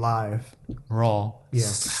eat it live. Raw. Yeah.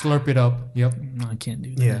 Slurp it up. Yep. No, I can't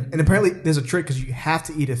do that. Yeah, and apparently there's a trick because you have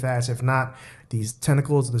to eat it fast. If not, these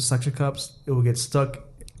tentacles, the suction cups, it will get stuck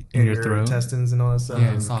in your throat? intestines and all that stuff.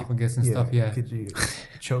 Yeah, esophagus and stuff. Yeah. Get you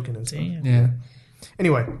choking and stuff. Damn. Yeah.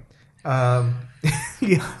 Anyway,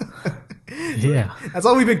 yeah, Yeah. that's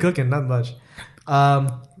all we've been cooking. Not much. I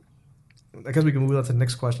guess we can move on to the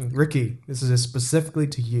next question. Ricky, this is specifically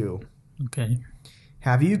to you. Okay.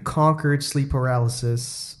 Have you conquered sleep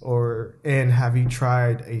paralysis, and have you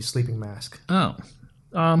tried a sleeping mask? Oh,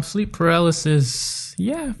 sleep paralysis.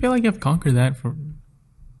 Yeah, I feel like I've conquered that for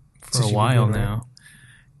Since a you while began, right? now.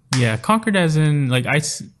 Yeah, conquered as in like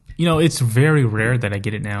it's very rare that I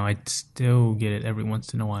get it now. I still get it every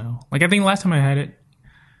once in a while. Like I think the last time I had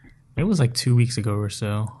it was like 2 weeks ago or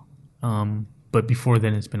so. But before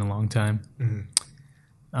then, it's been a long time.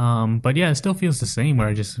 But yeah, it still feels the same. Where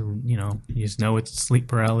I just you just know it's sleep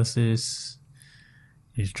paralysis.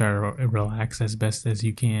 You just try to relax as best as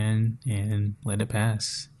you can and let it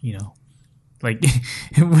pass. Like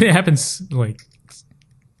when it happens like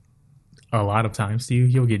a lot of times to you,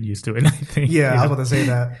 you'll get used to it. I think. Yeah, I was about to say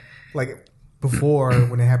that. Like before,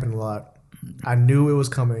 when it happened a lot, I knew it was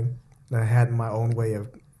coming, and I had my own way of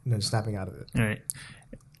snapping out of it. All right.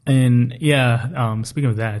 And yeah, speaking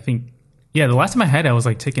of that, I think the last time I had it, I was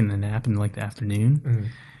like taking a nap in like the afternoon. And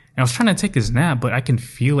I was trying to take this nap, but I can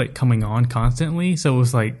feel it coming on constantly. So it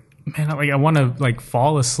was like, man, I want to like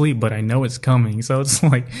fall asleep, but I know it's coming. So it's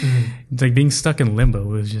like it's like being stuck in limbo. It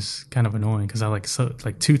was just kind of annoying because I was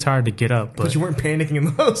too tired to get up. But you weren't panicking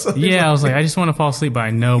in those. So yeah, I was like, I just want to fall asleep, but I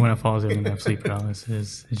know when I fall asleep, I'm gonna have sleep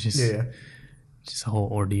paralysis. It's just just a whole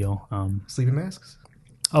ordeal. Sleeping masks.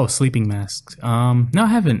 Oh, sleeping masks. No, I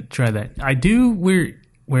haven't tried that. I do wear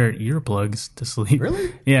earplugs to sleep.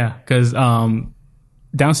 Really? Yeah, because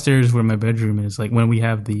downstairs where my bedroom is, like when we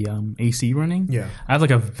have the AC running, Yeah. I have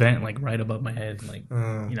like a vent like right above my head, like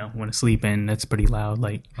when I sleep, and that's pretty loud.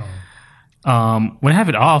 Like, when I have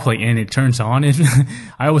it off, like and it turns on,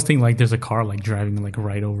 I always think like there's a car like driving like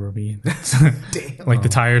right over me. Damn. Like the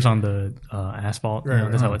tires on the asphalt. Right,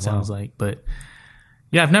 That's how it sounds like. But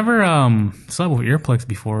yeah, I've never slept with earplugs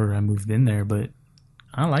before I moved in there, but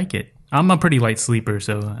I like it. I'm a pretty light sleeper,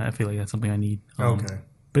 so I feel like that's something I need. Okay.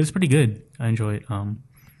 But it's pretty good. I enjoy it.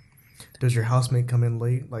 Does your housemate come in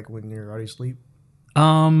late, like when you're already asleep?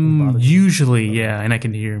 Usually, yeah, and I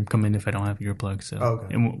can hear him come in if I don't have earplugs. So,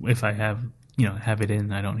 Okay. and if I have it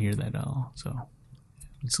in, I don't hear that at all. So,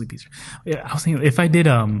 sleep easier. Yeah, I was thinking if I did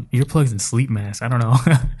earplugs and sleep masks, I don't know.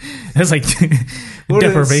 That's like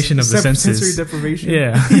deprivation of the senses. Sensory deprivation.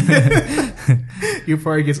 Yeah, You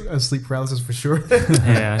probably get a sleep paralysis for sure.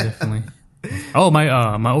 yeah, definitely. Oh,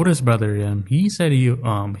 my oldest brother, he said he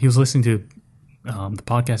was listening to the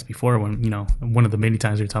podcast before when one of the many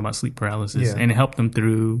times we were talking about sleep paralysis, Yeah. and it helped him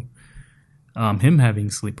through him having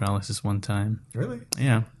sleep paralysis one time. Really?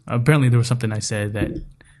 Yeah, apparently there was something I said that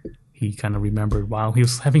he kind of remembered while he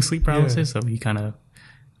was having sleep paralysis, so he kind of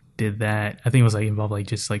did that. I think it was like involved like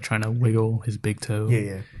just like trying to wiggle his big toe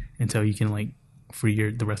Yeah. until you can like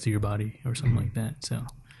free the rest of your body or something like that. So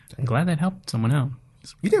I'm glad that helped someone out.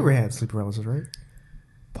 You never had sleep paralysis, right?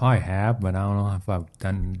 Probably have, but I don't know if I've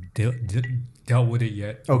dealt with it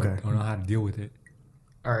yet. Okay. I don't know how to deal with it.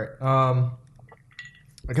 All right.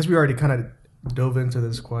 I guess we already kind of dove into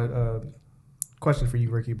this question for you,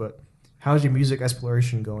 Ricky, but how's your music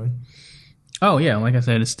exploration going? Oh yeah, like I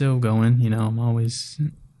said, it's still going. I'm always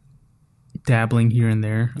dabbling here and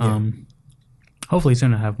there. Yeah. Hopefully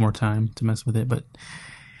soon I'll have more time to mess with it. But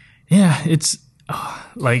yeah, it's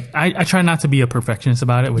like I try not to be a perfectionist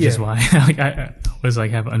about it, which is why like I always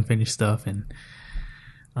like have unfinished stuff and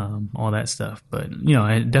all that stuff. But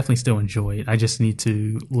I definitely still enjoy it. I just need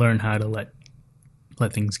to learn how to let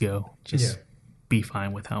things go. Just be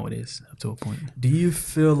fine with how it is up to a point. Do you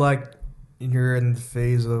feel like you're in the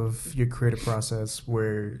phase of your creative process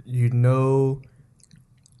where you know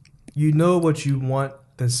what you want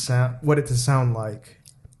it to sound like,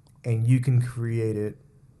 and you can create it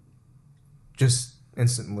just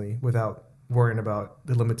instantly without worrying about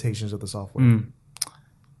the limitations of the software?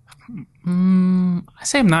 I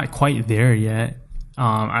say I'm not quite there yet.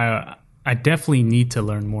 I definitely need to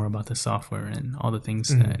learn more about the software and all the things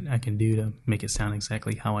that I can do to make it sound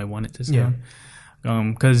exactly how I want it to sound.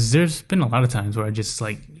 Because there's been a lot of times where I just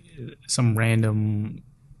like some random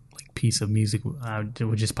like piece of music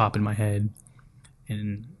would just pop in my head,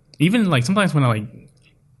 and even like sometimes when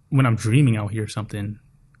I'm dreaming, I'll hear something,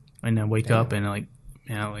 and I wake up and like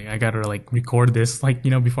I gotta like record this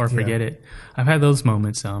before I forget it. I've had those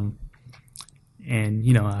moments. and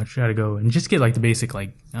you know, I try to go and just get like the basic,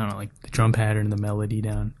 like I don't know, like the drum pattern, the melody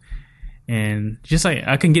down, and just like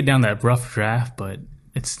I can get down that rough draft, but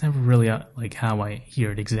it's never really like how I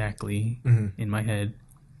hear it exactly in my head.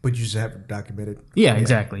 But you just have it documented. Yeah,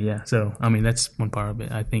 exactly. Yeah. So, I mean, that's one part of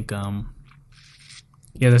it. I think,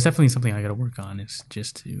 yeah, that's definitely something I got to work on is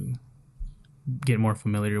just to get more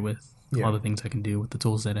familiar with all the things I can do with the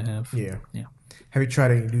tools that I have. Yeah. Yeah. Have you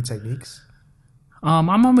tried any new techniques?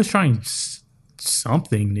 I'm always trying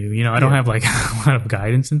something new. You know, I don't have like a lot of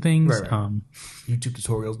guidance and things. Right. YouTube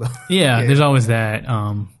tutorials, though. Yeah, there's always that.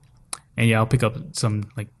 And yeah, I'll pick up some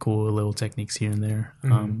like cool little techniques here and there.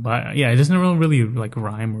 But yeah, it doesn't really like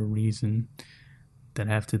rhyme or reason that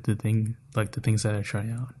have to the things that I try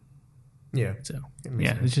out. Yeah. So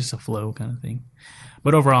sense. it's just a flow kind of thing.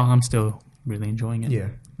 But overall, I'm still really enjoying it. Yeah.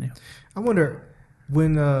 Yeah. I wonder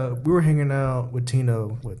when we were hanging out with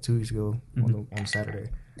Tino 2 weeks ago on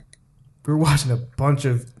Saturday. We were watching a bunch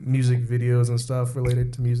of music videos and stuff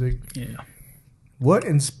related to music. Yeah. What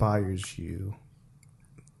inspires you?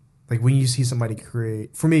 Like when you see somebody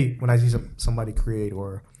create, for me, when I see somebody create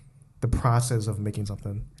or the process of making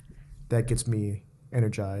something, that gets me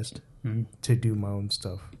energized to do my own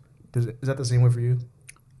stuff. Is that the same way for you?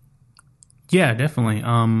 Yeah, definitely.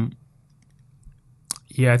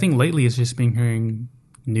 Yeah, I think lately it's just been hearing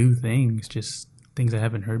new things, just things I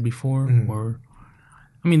haven't heard before, or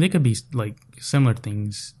I mean, they could be like similar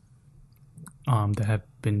things that have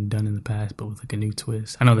been done in the past, but with like a new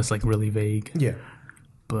twist. I know that's like really vague. Yeah.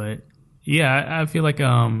 But yeah, I feel like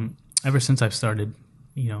ever since I've started,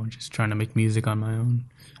 you know, just trying to make music on my own,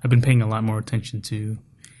 I've been paying a lot more attention to,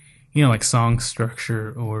 you know, like song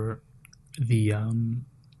structure or the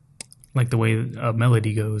like the way a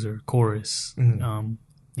melody goes or chorus, you know,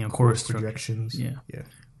 chorus projections. Yeah, Yeah.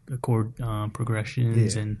 the chord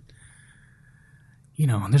progressions Yeah. and. You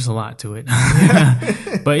know, there's a lot to it.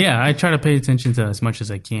 But yeah, I try to pay attention to as much as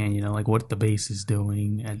I can, you know, like what the bass is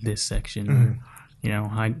doing at this section. Or, you know,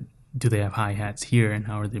 how do they have hi-hats here and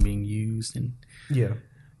how are they being used? And Yeah.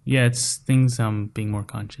 it's things I'm being more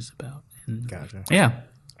conscious about. And Gotcha. yeah.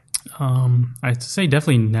 I'd say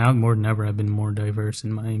definitely now more than ever I've been more diverse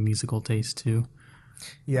in my musical taste too.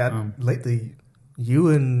 Yeah. Lately, you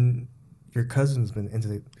and your cousin's been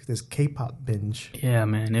into this K-pop binge. Yeah,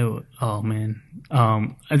 man.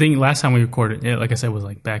 I think last time we recorded it, like I said, was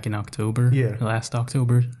like back in October. Yeah. Last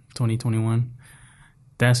October, 2021.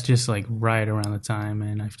 That's just like right around the time,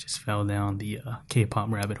 and I just fell down the K-pop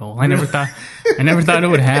rabbit hole. I never thought it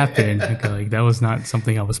would happen. Like that was not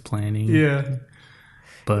something I was planning. Yeah.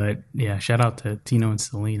 But yeah, shout out to Tino and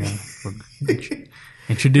Selena for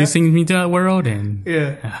introducing me to that world. And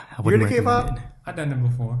Yeah. I You're wouldn't into K-pop? recommend it. I've done it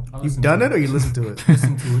before. You've done it or you listened to it?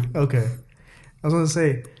 Listen to it. Okay. I was going to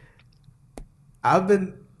say,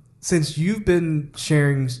 since you've been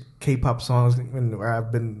sharing K-pop songs, or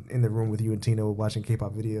I've been in the room with you and Tino watching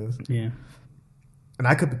K-pop videos, Yeah. and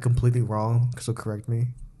I could be completely wrong, so correct me,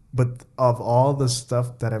 but of all the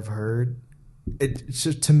stuff that I've heard, it's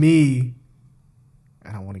just, to me,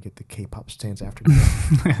 I don't want to get the K-pop stance after me.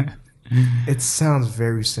 It sounds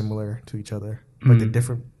very similar to each other, like the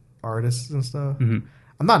different artists and stuff. I'm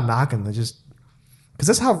not knocking it, just because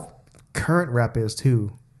that's how current rap is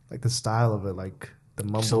too. Like the style of it, like the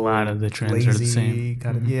mumble, Just a lot of the trends lazy are the same.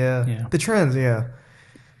 kind of. Yeah, the trends. Yeah,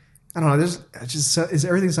 I don't know.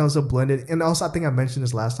 Everything sounds so blended. And also, I think I mentioned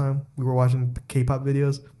this last time we were watching K-pop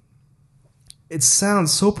videos. It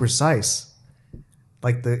sounds so precise.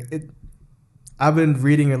 Like I've been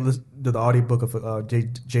reading the audiobook of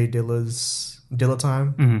Jay Dilla's Dilla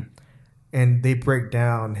Time, and they break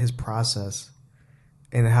down his process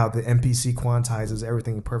and how the MPC quantizes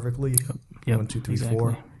everything perfectly. Yep, 1, 2, 3, exactly.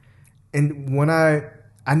 4. And when I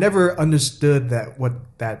never understood what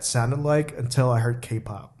that sounded like until I heard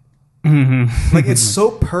K-pop. Like it's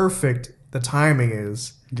so perfect. The timing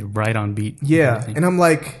is They're right on beat. yeah, and I'm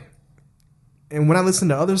like, and when I listen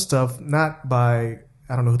to other stuff, not by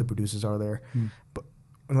I don't know who the producers are there, but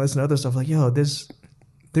when I listen to other stuff, like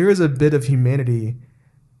there is a bit of humanity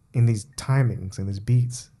in these timings and these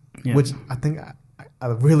beats, which I think I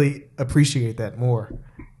really appreciate that more.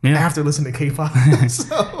 Yeah. After listening to K-pop,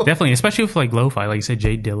 so. Definitely, especially with like lo-fi, like you said,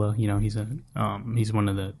 Jay Dilla. You know, he's one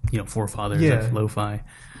of the forefathers of lo-fi.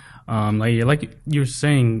 Like you're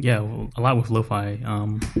saying, a lot with lo-fi.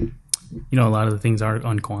 A lot of the things are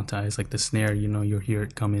unquantized. Like the snare, you'll hear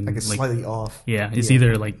it come in Like it's slightly off. Yeah, it's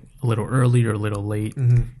either like a little early or a little late.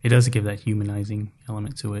 It does give that humanizing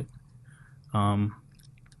element to it.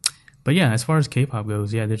 But yeah, as far as K-pop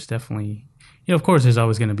goes, there's definitely. Of course, there's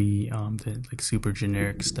always going to be the like super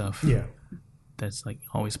generic stuff. Yeah, that's like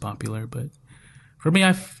always popular. But for me,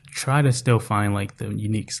 I try to still find like the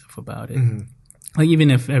unique stuff about it. Mm-hmm. Like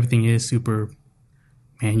even if everything is super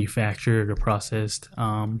manufactured or processed,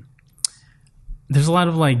 there's a lot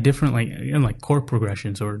of like different like chord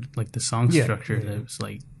progressions or like the song structure that's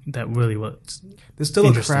like that really was. There's still a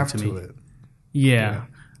interesting craft to to me. it.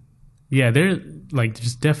 Yeah, there like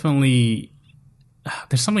there's definitely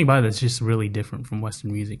there's something about it that's just really different from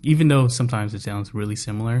Western music. Even though sometimes it sounds really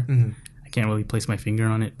similar, I can't really place my finger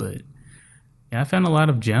on it. But yeah, I found a lot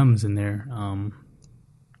of gems in there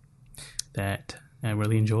that I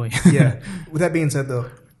really enjoy. Yeah. With that being said, though,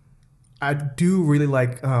 I do really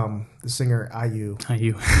like the singer IU.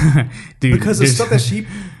 You, dude, Because the there's- stuff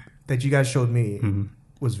that you guys showed me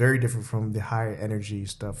was very different from the high energy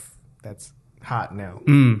stuff that's hot now.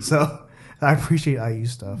 So I appreciate IU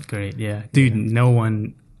stuff. Great, yeah, dude.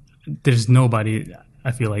 There's nobody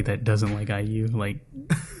I feel like that doesn't like IU. Like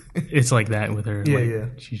it's like that with her. Yeah, like, yeah.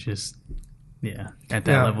 She's just at that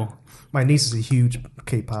Yeah. level. My niece is a huge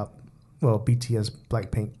K-pop, BTS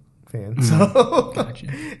Blackpink fan. So Gotcha.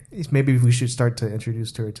 maybe we should start to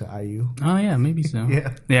introduce her to IU. Oh yeah, maybe so.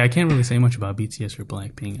 Yeah. I can't really say much about BTS or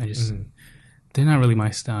Blackpink. I just they're not really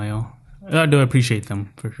my style. I do appreciate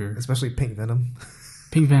them for sure. Especially Pink Venom.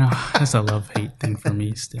 Pink Venom, that's a love-hate thing for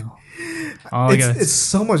me still. Oh, It's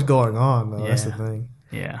so much going on, though. That's the Yeah. thing.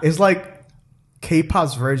 yeah. It's like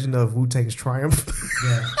K-pop's version of Wu-Tang's Triumph.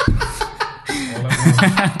 Yeah.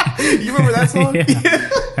 You remember that song? Yeah.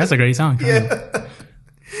 That's a great song. Yeah.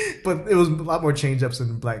 But it was a lot more change-ups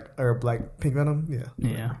in Black Pink Venom. Yeah.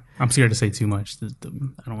 Yeah. I'm scared to say too much. I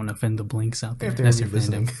don't want to offend the Blinks out there. If they're That's their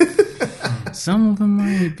listening. fandom. Some of them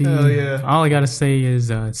might be. Oh, yeah. All I gotta say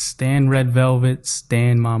is Stan Red Velvet,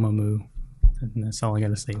 Stan Mamamoo. And that's all I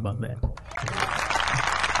gotta say about that.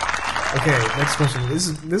 Okay, next question. This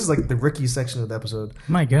is like the Ricky section of the episode.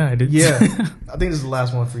 My God. Yeah. I think this is the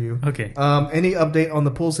last one for you. Okay. Any update on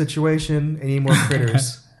the pool situation? Any more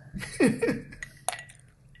critters?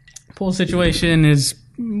 Pool situation is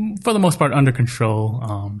for the most part under control.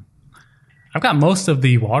 I've got most of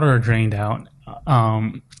the water drained out.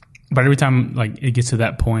 But every time like it gets to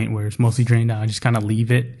that point where it's mostly drained out, I just kind of leave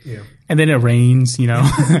it. Yeah. And then it rains, and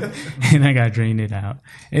I got to drain it out.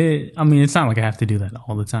 It's not like I have to do that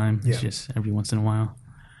all the time. Yeah. It's just every once in a while.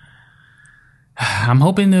 I'm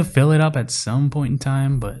hoping to fill it up at some point in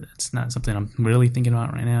time, but it's not something I'm really thinking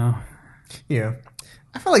about right now. Yeah.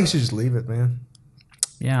 I feel like you should just leave it, man.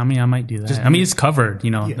 Yeah, I might do that. It's covered,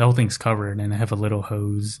 Yeah. the whole thing's covered, and I have a little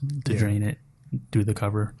hose to Yeah. drain it through the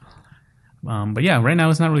cover. But yeah, right now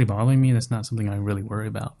it's not really bothering me. That's not something I really worry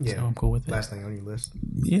about. Yeah. So I'm cool with it. Last thing on your list.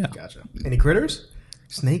 Yeah. Gotcha. Any critters?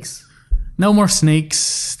 Snakes? No more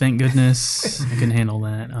snakes, thank goodness. I can handle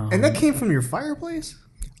that. And that came from your fireplace?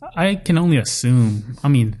 I can only assume.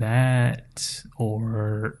 That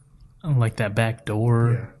or like that back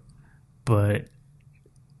door, Yeah. but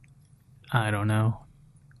I don't know.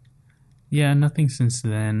 Yeah, nothing since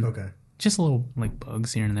then. Okay. Just a little like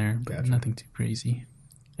bugs here and there, but Gotcha. nothing too crazy.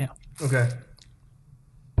 Yeah. Okay.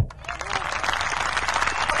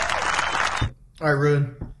 All right,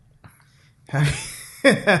 Ruin.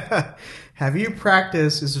 Have you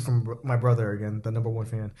practiced? This is from my brother again, the number one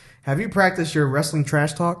fan. Have you practiced your wrestling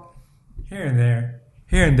trash talk? Here and there.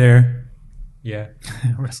 Here and there. Yeah.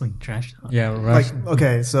 Wrestling trash talk. Yeah. Like,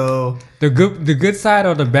 okay, so the good side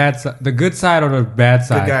or the bad side? The good side or the bad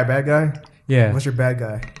side? good guy, bad guy. Yeah. What's your bad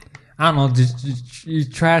guy? I don't know. Just you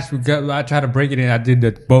trash. I try to break it in. I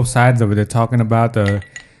did both sides of it. They're talking about the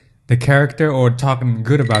character or talking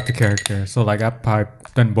good about the character. So like I've probably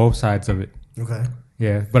done both sides of it. Okay.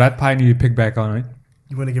 Yeah, but I probably need to pick back on it.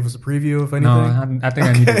 You want to give us a preview of anything? No, I think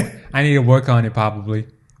I need to work on it probably.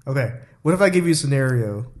 Okay. What if I give you a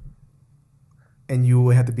scenario and you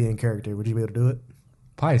would have to be in character? Would you be able to do it?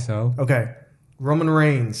 Probably so. Okay. Roman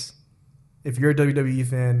Reigns. If you're a WWE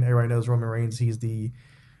fan, everybody knows Roman Reigns. He's the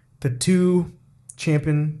two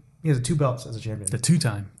champion. He has 2 belts as a champion. The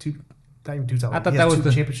 2-time. Not even 2 titles. I thought He that has was 2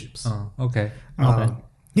 the championships. Oh, okay. Okay.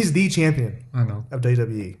 He's the champion I know. of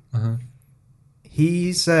WWE. Uh-huh.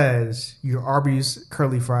 He says your Arby's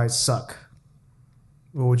curly fries suck.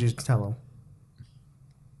 What would you tell him?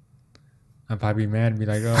 I'd probably be mad and be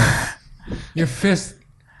like, "Oh, your fist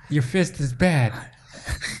is bad."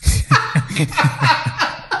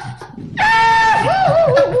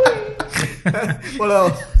 What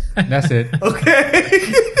else? That's it.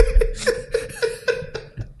 Okay.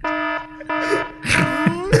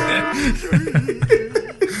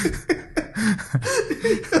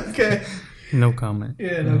 Okay. No comment.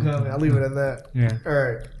 Yeah, no comment. I'll leave it at that. Yeah. All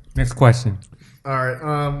right. Next question. All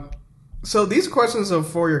right. So these questions are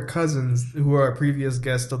for your cousins who are previous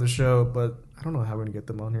guests of the show, but I don't know how we're gonna get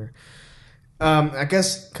them on here. I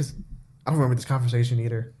guess because I don't remember this conversation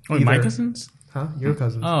either. Wait, my cousins? Huh? Your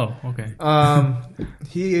cousins. Oh, okay.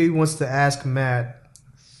 He wants to ask Matt,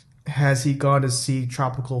 has he gone to see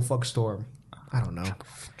Tropical Fuck Storm? I don't know.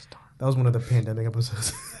 That was one of the pandemic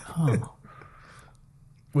episodes. Oh.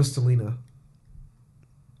 With Selena.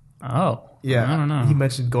 Oh. Yeah. I don't know. He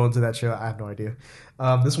mentioned going to that show. I have no idea.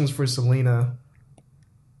 This one's for Selena.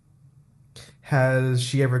 Has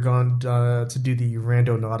she ever gone to do the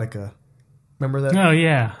Randonautica? Remember that? Oh,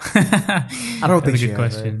 yeah. I don't think That's a she good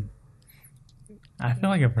has, question. I feel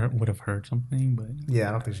like I would have heard something, but Yeah,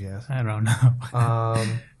 I don't think she has. I don't know.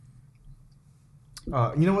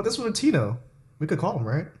 You know what? This one with Tino. We could call him,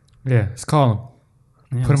 right? Yeah, let's call him.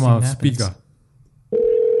 Yeah, Put him let's see on what happens. speaker.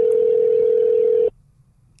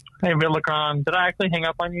 Hey, Villicon, did I actually hang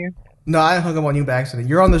up on you? No, I hung up on you by accident.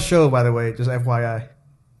 You're on the show, by the way. Just FYI.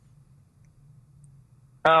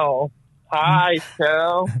 Oh, hi,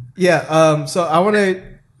 Joe. Yeah. So I want to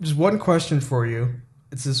just one question for you.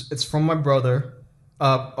 It's from my brother.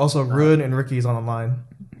 Also, Ruin and Ricky is on the line.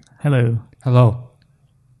 Hello. Hello.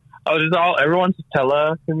 Oh, this is all everyone's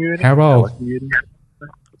Tele community. Hello. Tele community.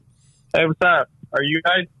 Hey, what's up? Are you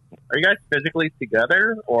guys physically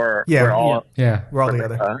together, or Yeah, we're all Yeah. We're all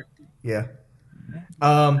together. Yeah.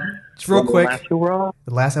 Just real quick, World?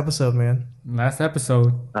 the last episode, man. Last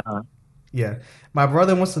episode. Uh-huh. Yeah. My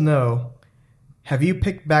brother wants to know, have you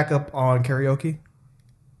picked back up on karaoke?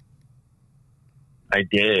 I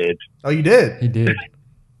did. Oh, you did? He did.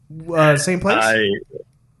 Same place?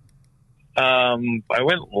 I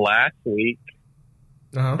went last week.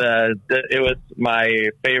 Uh-huh. It was my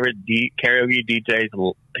favorite karaoke DJ.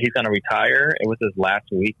 He's gonna retire. It was his last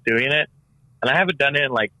week doing it, and I haven't done it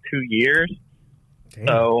in like 2 years. Damn.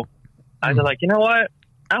 So I was like, you know what?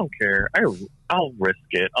 I don't care. I'll risk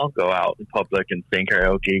it. I'll go out in public and sing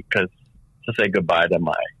karaoke to say goodbye to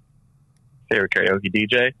my favorite karaoke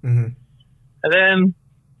DJ. Mm-hmm. And then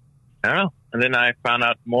I don't know. And then I found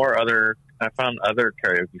out I found other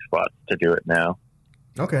karaoke spots to do it now.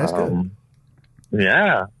 Okay, that's good.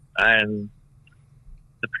 Yeah, and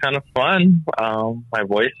it's kind of fun. My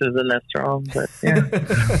voice isn't that strong, but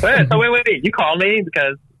yeah. So wait. You called me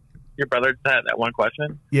because your brother had that one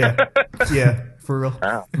question? Yeah. Yeah, for real.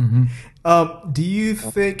 Wow. Mm-hmm. Do you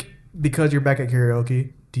think, because you're back at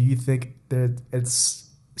karaoke, do you think that it's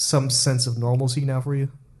some sense of normalcy now for you?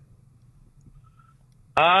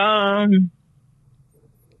 I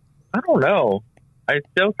don't know. I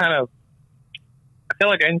still I feel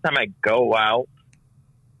like anytime I go out,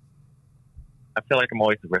 I feel like I'm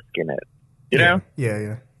always risking it. You know?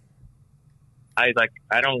 Yeah. I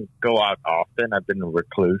don't go out often. I've been a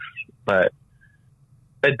recluse, but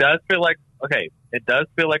it does feel like a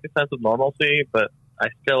sense of normalcy, but I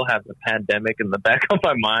still have the pandemic in the back of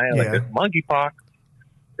my mind. Like Yeah. there's monkeypox,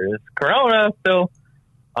 there's corona still.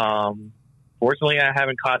 Fortunately I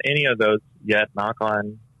haven't caught any of those yet, knock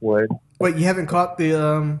on wood. Wait, you haven't caught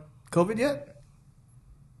the COVID yet?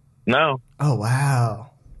 No. Oh,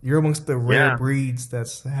 wow. You're amongst the rare Yeah. breeds that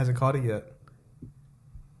hasn't caught it yet.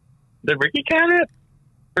 Did Ricky catch it?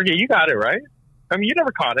 Ricky, you got it, right? I mean, you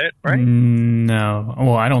never caught it, right? No.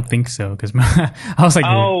 Well, I don't think so because I was like,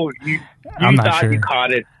 Oh, you I'm not thought sure. you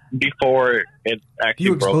caught it before it actually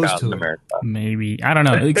You broke exposed out to in it. America. maybe. I don't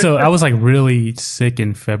know. So I was like really sick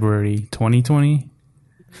in February 2020.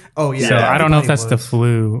 Oh, yeah. So I don't know if that's the was.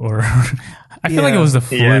 flu or I feel like it Yeah. was the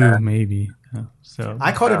flu, Yeah. maybe. So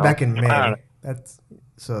I caught it back in May. I don't know. That's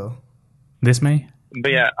so. this May?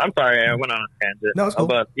 But yeah, I'm sorry, I went on a tangent. No, it's cool.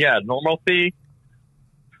 But yeah, normalcy,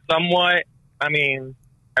 somewhat. I mean,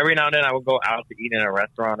 every now and then I would go out to eat in a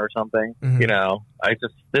restaurant or something. Mhm. You know, this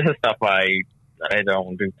is stuff I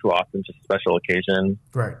don't do too often, just special occasions.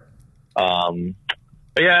 Right.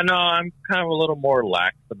 But yeah, no, I'm kind of a little more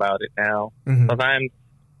lax about it now. Mhm. Sometimes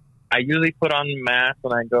I usually put on mask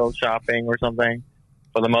when I go shopping or something.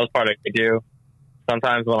 For the most part, I do.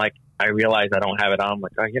 Sometimes when I realize I don't have it on, I'm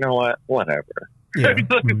like, oh, you know what? Whatever. Yeah.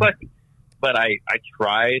 But I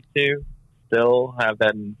try to still have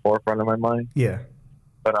that in the forefront of my mind. Yeah.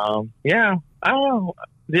 But yeah, I don't know.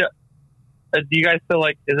 Yeah, do you guys feel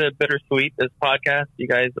like, is it bittersweet, this podcast?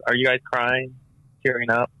 Are you guys crying, tearing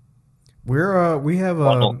up? We have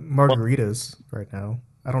margaritas right now.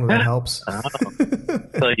 I don't know if that helps. I don't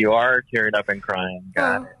know. So you are tearing up and crying.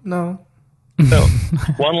 Got it. No. So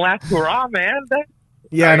one last hurrah, man.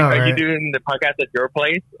 Yeah, I know. Are you Right? doing the podcast at your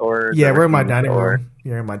place or? Yeah, the we're in my Ricky's, dining or- room.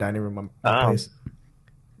 Yeah, in my dining room. My Oh. place.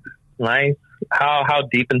 Nice. How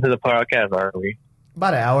deep into the podcast are we?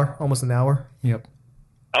 About an hour, almost an hour. Yep.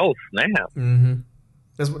 Oh snap! Mm-hmm.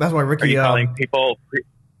 That's why Are Ricky. you calling people?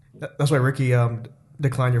 That's why Ricky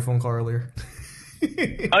declined your phone call earlier.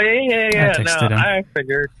 Oh yeah. No, texted him. I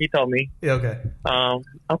figured. He told me. Yeah, okay. I'm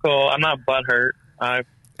cool. I'm not butthurt. I've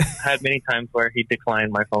had many times where he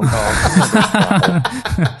declined my phone calls.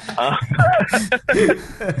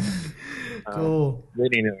 Cool. But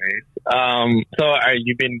anyways, so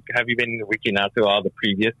have you been reaching out to all the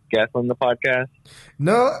previous guests on the podcast?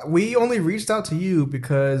 No, we only reached out to you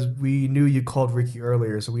because we knew you called Ricky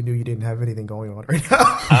earlier, so we knew you didn't have anything going on right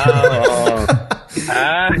now.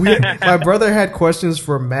 My brother had questions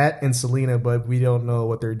for Matt and Selena, but we don't know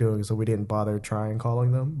what they're doing, so we didn't bother trying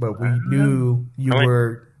calling them. But we knew you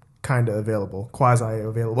were kind of available, quasi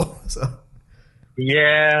available. So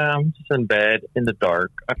Yeah, I'm just in bed in the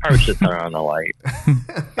dark. I probably should turn on the light.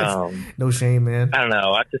 No shame, man. I don't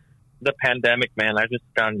know. The pandemic, man. I just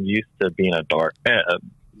gotten used to being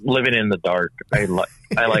living in the dark. I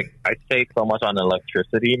save so much on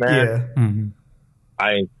electricity, man. Yeah. Mm-hmm.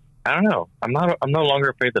 I don't know. I'm no longer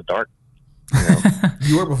afraid of the dark. You know?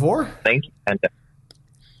 You were before? Thank you.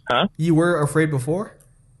 Huh? You were afraid before?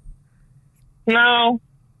 No,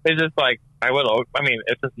 it's just like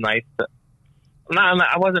it's just nice to. No,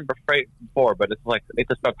 I wasn't afraid before, but it's like it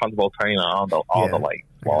just felt comfortable turning on all the lights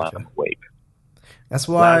while I'm awake. That's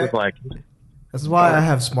why. That's why I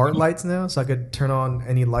have smart lights now, so I could turn on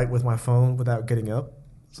any light with my phone without getting up.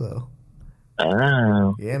 So.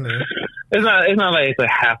 Oh. Yeah, man. It's not like it's a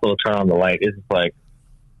hassle to turn on the light. It's just like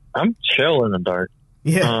I'm chill in the dark.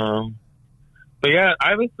 Yeah. But yeah,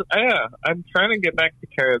 I'm trying to get back to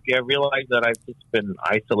karaoke. I realized that I've just been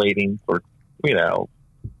isolating for, I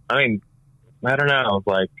don't know. It's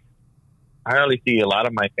like, I hardly see a lot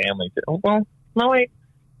of my family. Oh, well, no, wait.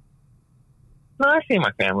 No, I see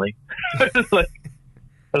my family. It's like,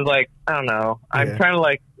 I don't know. I'm trying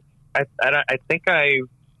to I think I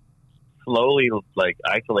slowly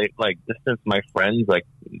isolate, distance my friends. I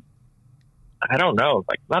don't know.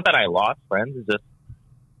 Not that I lost friends. It's just,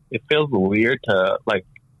 it feels weird to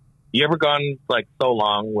you ever gone so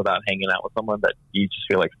long without hanging out with someone that you just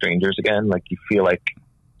feel like strangers again? You feel like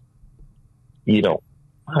you don't.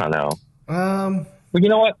 I don't know. Well, you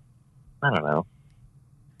know what? I don't know.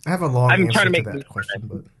 I have a long I'm answer trying to make that question,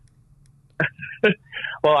 but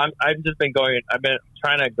well, I've just been going. I've been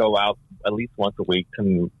trying to go out at least once a week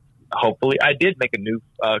to hopefully. I did make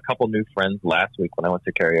a couple new friends last week when I went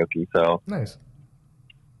to karaoke. So nice.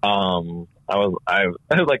 I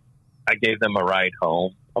gave them a ride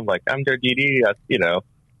home. I'm like, I'm their DD,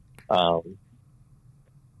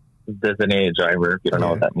 designated driver. If you don't know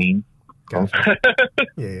what that means. Gotcha.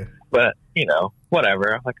 Yeah. But,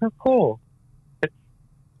 whatever. I'm like, oh, cool. It's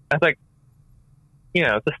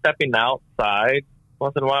a stepping outside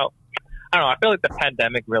once in a while. I don't know. I feel like the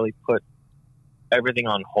pandemic really put everything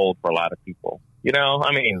on hold for a lot of people.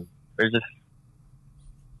 There's just,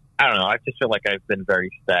 I don't know. I just feel like I've been very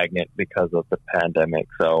stagnant because of the pandemic.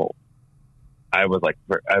 So I was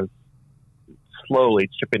slowly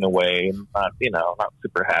chipping away and not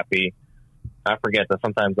super happy. I forget that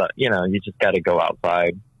sometimes, you just got to go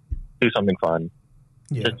outside, do something fun,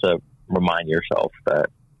 just to remind yourself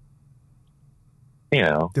that,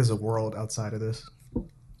 there's a world outside of this.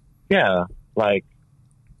 Yeah.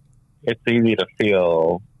 It's easy to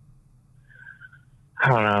feel, I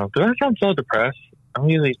don't know. Do I sound so depressed? I'm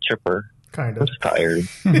usually chipper. Kind of. I'm just tired.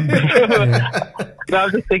 But I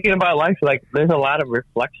was just thinking about life. There's a lot of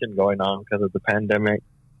reflection going on because of the pandemic.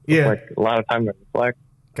 Yeah. A lot of time to reflect.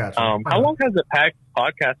 Gotcha. How long has the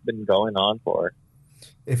podcast been going on for?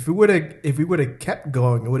 If we would have kept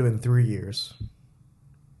going, it would have been 3 years.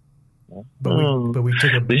 But we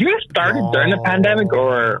took a. Did you guys start during the pandemic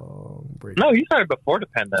or? Break. No, you started before the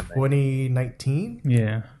pandemic. 2019.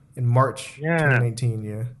 Yeah. In March. Yeah. 2019.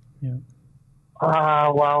 Yeah. Yeah.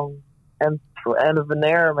 Well, end of an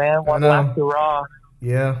era, man. One last hurrah.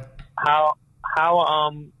 Yeah. How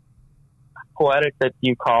poetic that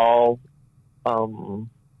you call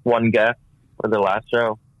one guest for the last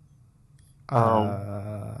show.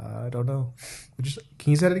 I don't know.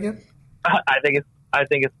 Can you say it again? I think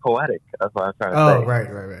it's poetic. That's what I'm trying to say. Oh,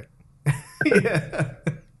 right. Yeah.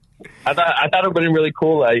 I thought it would have been really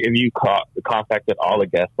cool if you contacted all the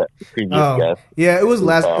guests, the previous guests. Yeah, it was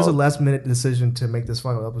a last minute decision to make this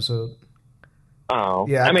final episode. Oh,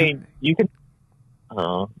 yeah. You could. I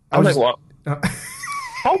was was like, well,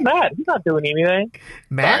 oh, Matt, he's not doing anything.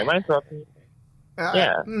 Matt, sorry, am I interrupting?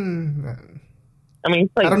 Yeah. I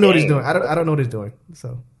don't know what he's doing. I don't know what he's doing.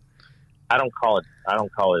 So I don't call it. I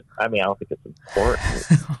don't think it's important.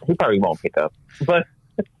 He probably won't pick up. But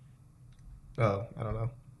I don't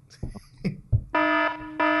know.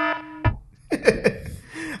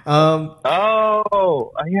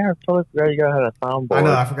 yeah, so there you go. Had a soundboard. I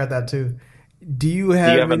know. I forgot that too. Do you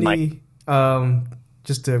have any?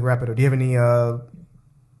 Just to wrap it up, do you have any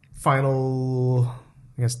final,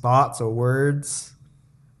 I guess, thoughts or words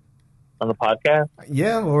On the podcast,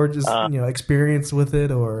 Yeah, or just experience with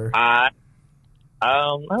it, or I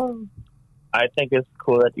think it's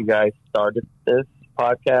cool that you guys started this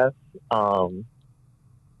podcast.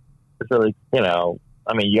 It's really,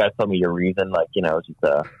 I mean, you guys told me your reason, like, just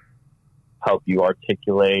to help you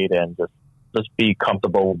articulate and just be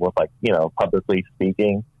comfortable with, like, publicly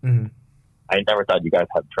speaking. Mhm. I never thought you guys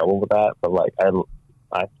had trouble with that, but like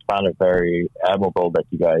I found it very admirable that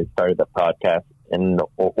you guys started the podcast in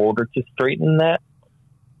order to straighten that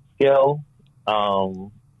skill.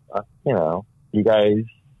 You guys,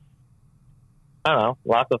 I don't know,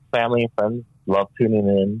 lots of family and friends love tuning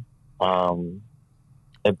in.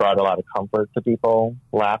 It brought a lot of comfort to people,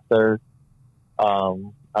 laughter.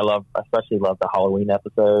 Especially love the Halloween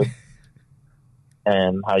episode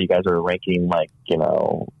and how you guys are ranking, like,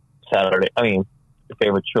 Saturday. I mean, your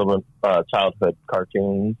favorite childhood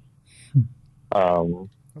cartoons.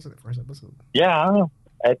 That's the first episode. Yeah, I don't know.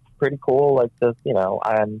 It's pretty cool. Like, just,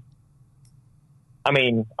 I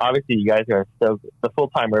mean, obviously, you guys are still, the full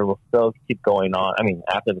timer will still keep going on. I mean,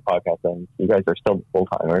 after the podcast ends, you guys are still the full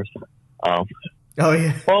timers. Oh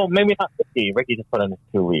yeah. Well, maybe not Ricky. Ricky just put in his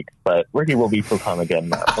 2 weeks, but Ricky will be full time again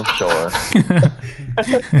now, I'm sure.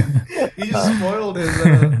 He just spoiled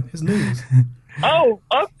his news. Oh,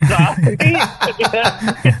 I'm sorry.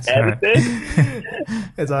 Edited.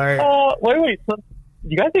 It's all right. Wait. So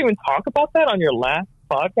you guys didn't even talk about that on your last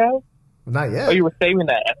podcast? Not yet. Oh, you were saving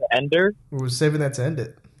that at the ender? We were saving that to end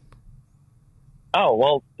it. Oh,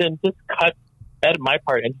 well, then just edit my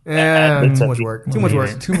part. And Yeah, add too much work. Too much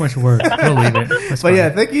work. Too much work. We'll leave it. That's But fine. yeah,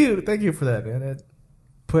 thank you for that, man.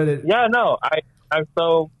 Put it. Yeah, no, I'm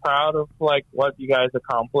so proud of, like, what you guys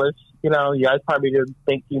accomplished. You guys probably didn't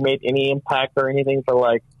think you made any impact or anything, but,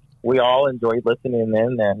 like, we all enjoyed listening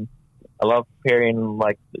in, and I love hearing,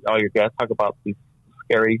 like, all your guests talk about these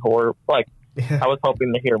scary horror. Like, Yeah. I was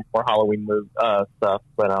hoping to hear more Halloween stuff,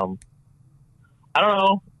 but I don't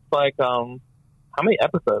know. It's like, how many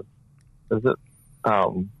episodes is it?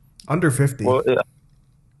 Under 50. Well,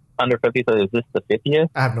 under 50. So is this the 50th?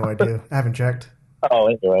 I have no idea. I haven't checked. Oh,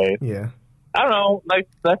 anyway, Yeah. I don't know. Like,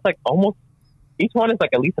 that's like almost each one is like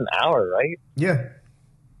at least an hour, right? Yeah.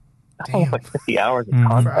 That's almost like 50 hours of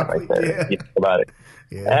content Probably, right there. yeah. If you think about it.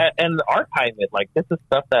 Yeah. And archive it. Like, this is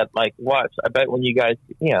stuff that, like, watch. I bet when you guys,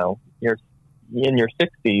 you're in your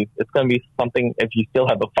 60s, it's going to be something, if you still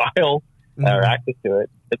have a file or access to it,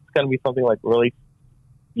 it's going to be something like really,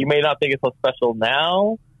 you may not think it's so special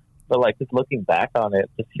now, but like just looking back on it,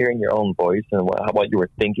 just hearing your own voice and what you were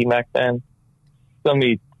thinking back then, it's going to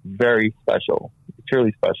be very special,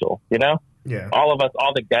 truly special, Yeah. all of us,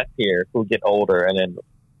 all the guests here who get older, and then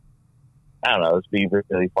I don't know, it'd be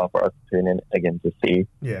really fun for us to tune in again to see.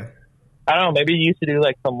 Yeah. I don't know, maybe you should do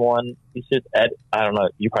like you should I don't know,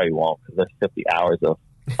 you probably won't because there's 50 hours of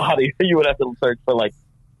audio. You would have to search for, like,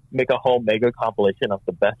 make a whole mega compilation of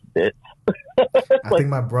the best bits. I think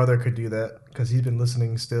my brother could do that because he's been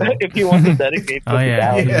listening still. If you want to dedicate 50 Oh,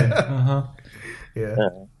 yeah. hours. Yeah. Uh-huh. Yeah.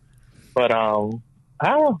 But I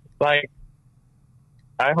don't know, like,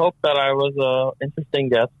 I hope that I was a interesting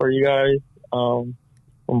guest for you guys. I'm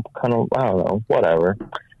kind of, I don't know, whatever.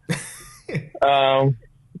 Well,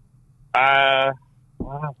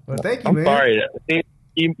 thank you, I'm man. sorry. See,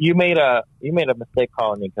 you made a mistake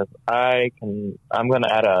calling me because I'm going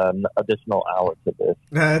to add an additional hour to this.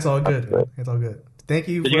 Nah, it's all good. Man. It's all good. Thank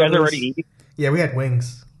you. Did for you guys this. already eat? Yeah, we had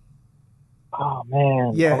wings. Oh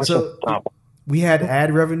man. Yeah, I wish so- I stopped. We had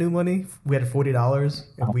ad revenue money. We had $40,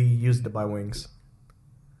 and we used it to buy wings.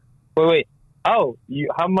 Wait. Oh,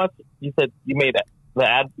 how much? You said you made the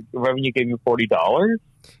ad revenue gave you $40.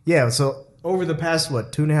 Yeah, so over the past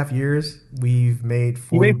 2.5 years, we've made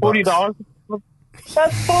 $40. You made $40.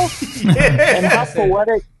 That's so Yeah. and how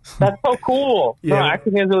poetic. That's so cool. Yeah. No,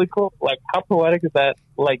 actually, it's really cool. Like, how poetic is that?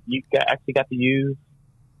 Like, you actually got to use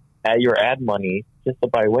your ad money just to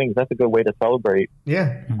buy wings. That's a good way to celebrate.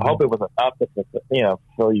 Yeah, I hope it was enough to,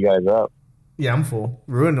 fill you guys up. yeah, I'm full.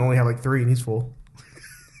 Ruin only had 3, and he's full.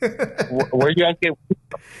 Where'd you guys get?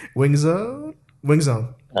 Wing Zone.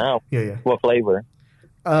 Oh, Yeah. what flavor?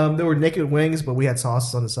 There were naked wings, but we had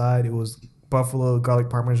sauces on the side. It was buffalo,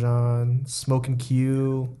 garlic parmesan, smoking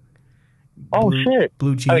Q. Oh shit!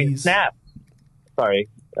 Blue cheese. I mean, snap. Sorry,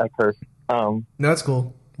 I cursed. No, that's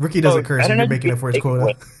cool. Ricky doesn't curse. I don't You're know making if it for his you quota.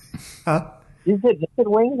 take Huh? You said naked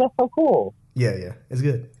wings? That's so cool. Yeah. It's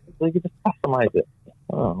good. So you can just customize it.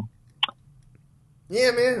 Oh.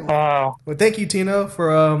 Yeah, man. Wow. Well, thank you, Tino, for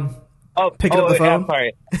picking up the phone. I'm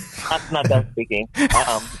sorry. Not done speaking.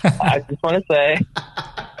 I just want to say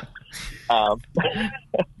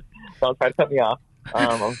Don't try to cut me off.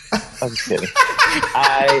 I'm just kidding.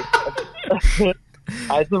 I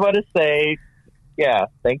just want to say, yeah,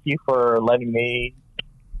 thank you for letting me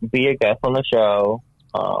be a guest on the show.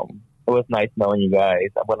 It was nice knowing you guys.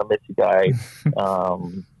 I'm gonna miss you guys. This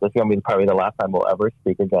is gonna be probably the last time we'll ever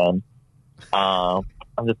speak again. I'm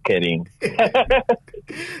just kidding.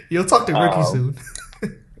 You'll talk to Ricky soon.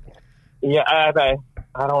 Yeah, I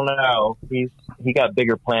don't know. He got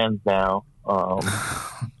bigger plans now.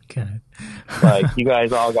 God. Like you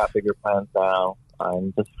guys all got bigger plans now.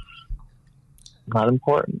 I'm just not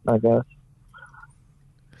important, I guess.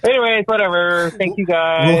 Anyways, whatever. Thank you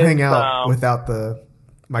guys. We'll hang out without the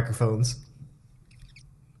microphones.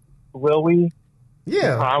 Will we?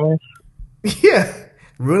 Yeah. Promise? Yeah.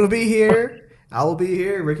 Ruin will be here. I will be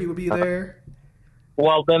here. Ricky will be there.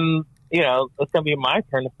 Well, then, it's going to be my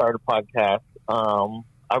turn to start a podcast.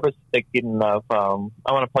 I was thinking of, I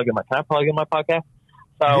want to can I plug in my podcast?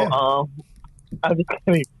 So, Yeah.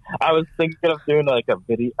 I was thinking of doing like a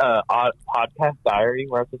video, podcast diary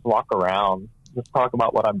where I just walk around, just talk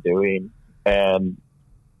about what I'm doing and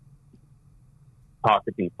talk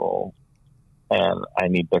to people. And I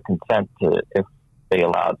need their consent if they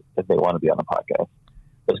want to be on the podcast.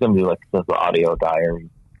 It's going to be like this audio diary.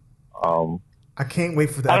 I can't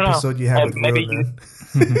wait for the I don't know. episode you have with Maybe Ruin.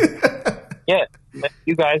 Yeah,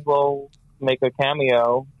 you guys will make a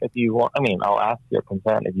cameo if you want. I mean, I'll ask your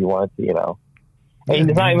consent if you want to, And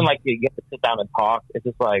it's not even like you get to sit down and talk. It's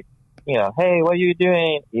just like, hey, what are you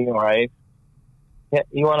doing? You right? Yeah,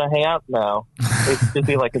 you want to hang out now? It's just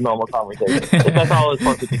be like a normal conversation. That's all it's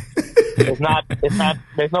supposed to be. It's not.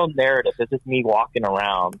 There's no narrative. It's just me walking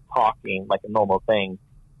around talking like a normal thing.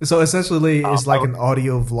 So essentially, it's like an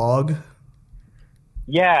audio vlog.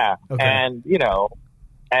 Yeah, Okay. and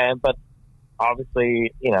but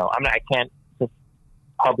obviously, I can't just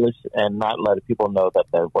publish and not let people know that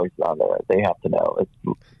their voice is on there. They have to know. It's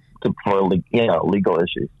for legal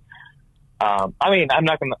issues. I'm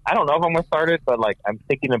not gonna. I don't know if I'm gonna start it, but like I'm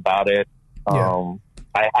thinking about it. Yeah.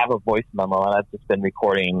 I have a voice memo, and I've just been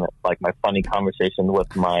recording like my funny conversation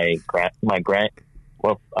with my great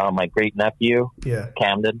nephew, Yeah.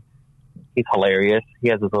 Camden. He's hilarious. He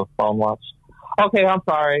has his little phone watch. Okay, I'm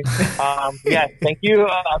sorry. Yeah, thank you.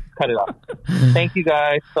 I'll cut it off. Thank you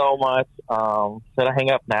guys so much. Should I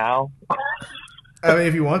hang up now? I mean,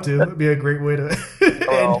 if you want to, it'd be a great way to.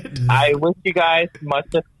 Well, I wish you guys much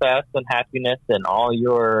success and happiness in all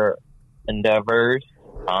your endeavors.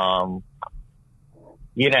 I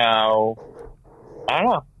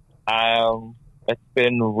don't know. It's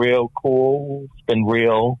been real cool. It's been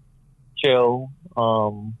real chill.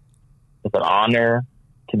 It's an honor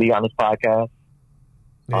to be on this podcast.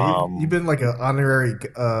 Yeah, you've been like an honorary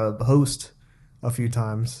host a few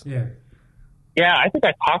times. Yeah. Yeah, I think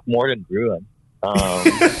I talk more than Ruin. I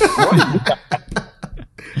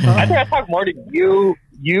think I talk more than you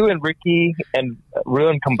and Ricky and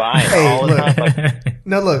Ruin combined Hey, all the look. time. Like,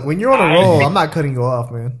 No, look, when you're on a roll, I'm not cutting you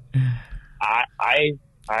off, man.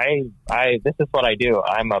 this is what I do.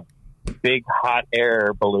 I'm a big hot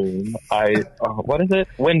air balloon. What is it?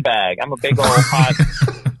 Windbag. I'm a big old hot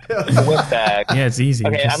windbag. Yeah, it's easy.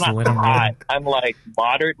 Okay, Just I'm let not 'em hot. rip. I'm like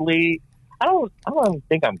moderately. I don't even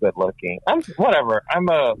think I'm good looking. I'm whatever. I'm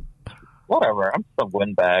just a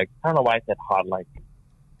windbag. I don't know why I said hot. Like,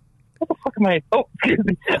 what the fuck am I? Oh, excuse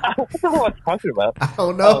me. What the hell was I talking about? I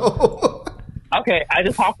don't know. Okay, I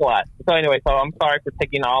just talk a lot. So anyway, I'm sorry for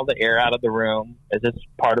taking all the air out of the room. It's just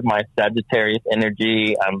part of my Sagittarius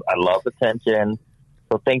energy. I love attention.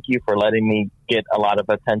 So thank you for letting me get a lot of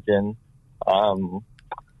attention.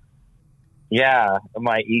 Yeah,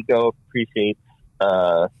 my ego appreciates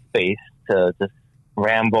space to just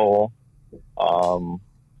ramble. I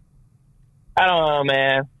don't know,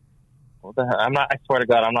 man. What the hell? I swear to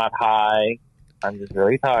God, I'm not high. I'm just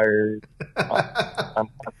really tired. I'm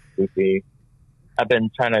sleepy. I've been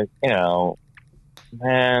trying to,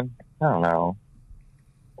 man, I don't know.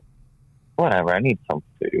 Whatever, I need some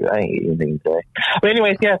food. I ain't eating anything today. But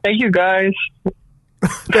anyways, yeah, thank you guys.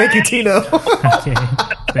 Thank you, Tino. Okay.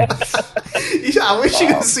 Thanks. I wish you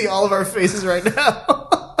could see all of our faces right now.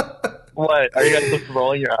 What? Are you guys just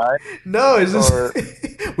rolling your eye? No, it's just Or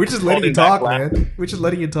we're just letting you holding back talk, man. We're just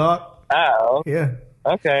letting you talk. Oh, Yeah.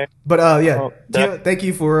 okay. But yeah, Oh, Tino, thank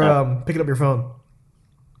you for picking up your phone.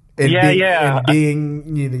 And Yeah.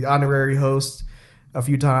 being the honorary host a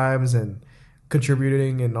few times and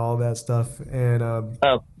contributing and all that stuff. And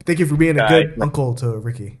thank you for being a good uncle to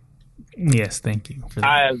Ricky. Yes, thank you for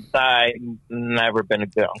that. I've never been a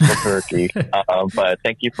good Uncle Turkey, but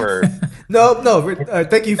thank you for No.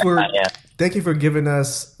 Thank you for yeah. thank you for giving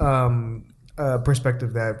us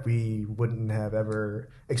perspective that we wouldn't have ever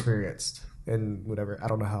experienced, and whatever. I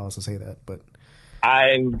don't know how else to say that, but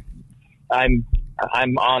I'm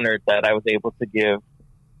honored that I was able to give,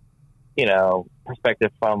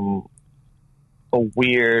 perspective from a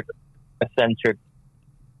weird, eccentric,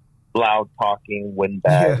 loud talking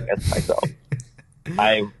windbag as myself.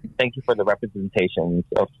 I thank you for the representations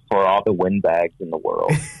for all the windbags in the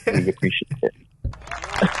world. We appreciate it.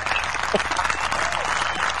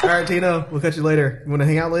 all right, Tino, we'll catch you later. You want to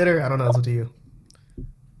hang out later? I don't know. It's up to you.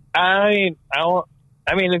 I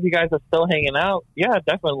mean, if you guys are still hanging out, yeah,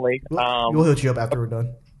 definitely. We'll hit you up after we're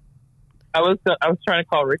done. I was trying to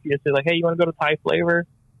call Ricky and say like, hey, you want to go to Thai Flavor?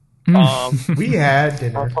 We had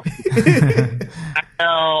dinner. I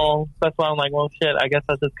know. That's why I'm like, well, shit. I guess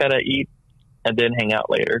I just gotta eat and then hang out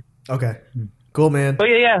later. Okay, cool, man. But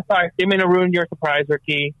yeah. Sorry, didn't mean to ruin your surprise,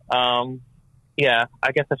 Ricky. Yeah,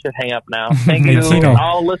 I guess I should hang up now. Thank you, Tino.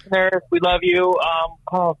 all listeners. We love you.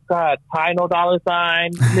 Oh God, Thai no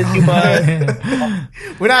 $sign. Miss you, bud.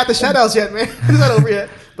 We're not at the shoutouts yet, man. It's not over yet.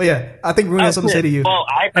 But yeah, I think Rune has something to say to you. Well,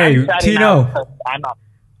 Hey, I'm chatting Tino. now because I'm not.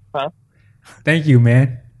 Huh? Thank you,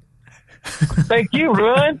 man. Thank you,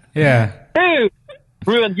 Ruin. Yeah. Dude,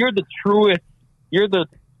 Ruin, you're the truest. You're the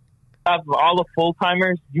of all the full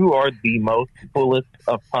timers. You are the most fullest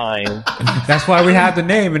of time. That's why we have the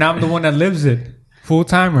name, and I'm the one that lives it. Full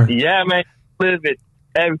timer. Yeah, man, live it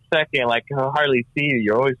every second. Like I hardly see you.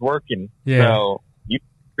 You're always working. Yeah. So you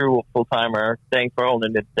true full timer. Thanks for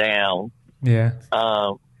holding it down. Yeah.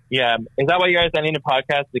 Yeah. Is that why you guys ending the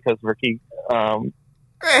podcast? Because Ricky.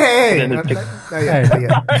 Hey, Not Hey.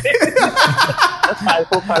 That's why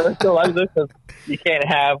full timer still like this because you can't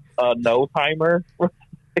have a no timer.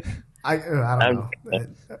 I don't know.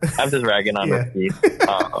 I'm just ragging on Yeah. Ricky.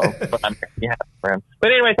 But I'm happy for him.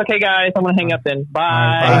 But anyways, okay, guys, I'm gonna hang up then.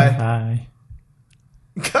 Bye. Bye.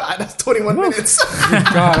 God, that's 21 minutes.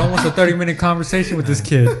 God, almost a 30-minute conversation with this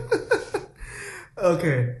kid.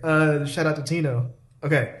 Okay, shout out to Tino.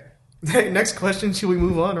 Okay, next question. Should we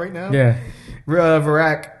move on right now? Yeah.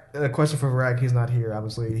 Varak. A question for Varak. He's not here,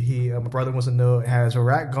 obviously. My brother wants to know: has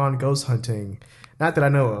Varak gone ghost hunting? Not that I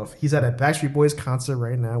know of. He's at a Backstreet Boys concert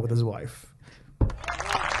right now with his wife.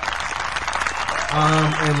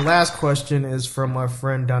 And last question is from my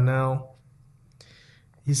friend Donnell.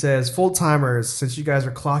 He says, full timers, since you guys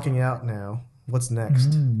are clocking out now, what's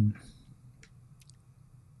next?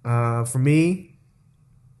 For me,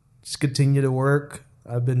 just continue to work.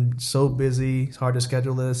 I've been so busy. It's hard to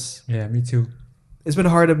schedule this. Yeah, me too. It's been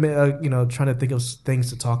hard to, trying to think of things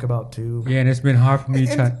to talk about too. Yeah, and it's been hard for me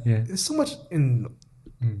to And try. Yeah. There's so much in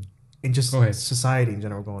just Go ahead. society in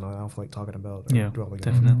general going on. I don't feel like talking about. or Yeah, dwelling on it.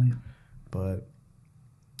 definitely. But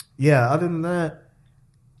yeah, other than that,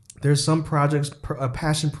 there's some projects,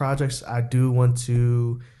 passion projects I do want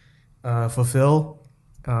to fulfill.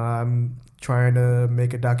 I'm trying to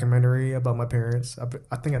make a documentary about my parents.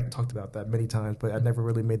 I think I've talked about that many times, but I've never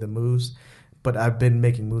really made the moves. But I've been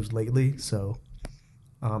making moves lately, so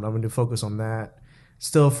I'm going to focus on that.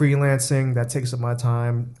 Still freelancing, that takes up my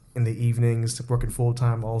time in the evenings, working full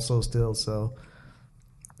time also still. So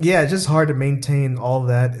yeah, it's just hard to maintain all of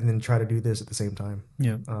that and then try to do this at the same time.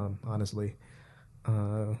 Yeah. Honestly.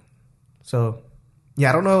 So yeah,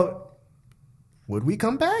 I don't know. Would we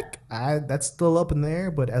come back? That's still up in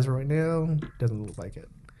there, but as of right now, doesn't look like it.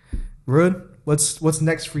 Rud, what's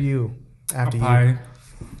next for you after you? I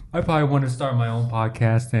probably want to start my own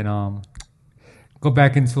podcast and go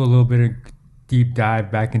back into a little bit of deep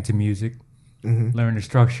dive back into music, learn the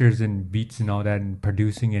structures and beats and all that, and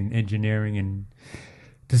producing and engineering and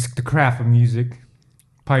just the craft of music.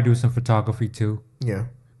 Probably do some photography too. Yeah.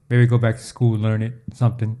 Maybe go back to school, learn it,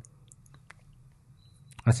 something.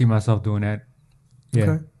 I see myself doing that. Yeah,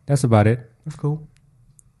 Okay. that's about it. That's cool.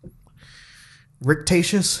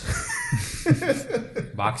 Rictatious.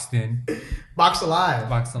 Boxed in. Boxed alive.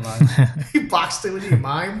 Boxed alive. You boxed it with your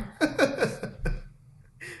mime.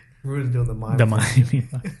 Rud's doing the mime. The Miami.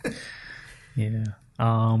 Yeah.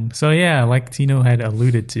 So yeah, like Tino had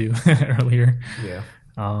alluded to earlier, Yeah.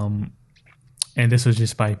 and this was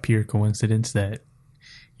just by pure coincidence that,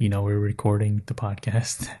 we're recording the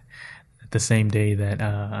podcast at the same day that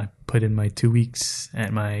I put in my 2 weeks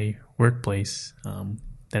at my workplace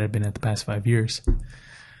that I've been at the past 5 years.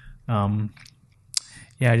 Yeah,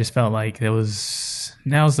 I just felt like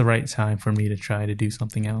now's the right time for me to try to do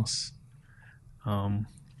something else.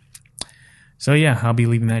 So yeah, I'll be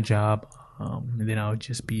leaving that job, and then I'll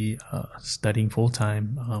just be studying full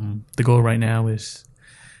time. The goal right now is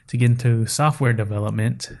to get into software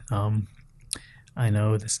development. I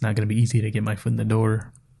know it's not going to be easy to get my foot in the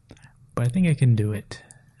door, but I think I can do it.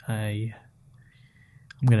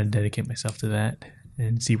 I'm gonna dedicate myself to that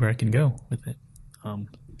and see where I can go with it.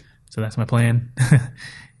 So that's my plan.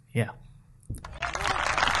 Yeah.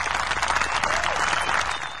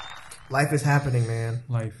 Life is happening, man.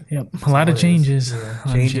 Life. Yep. A lot of it is. changes. Yeah. A lot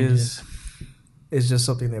of Changes is just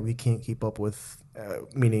something that we can't keep up with,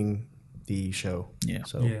 meaning the show. Yeah.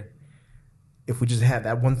 So Yeah. if we just had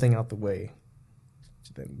that one thing out the way,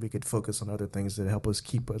 then we could focus on other things that help us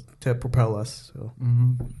to propel us. So,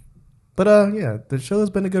 but yeah, the show has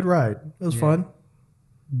been a good ride. It was fun.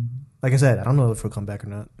 Like I said, I don't know if we'll come back or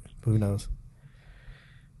not. Who knows?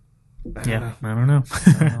 Yeah. I don't know.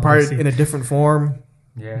 Probably in a different form.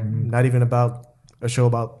 Yeah. Not even about a show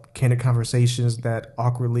about candid conversations that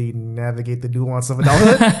awkwardly navigate the nuance of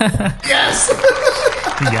adulthood. Yes,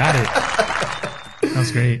 You got it. That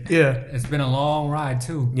was great. yeah, It's been a long ride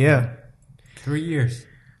too. yeah. 3 years.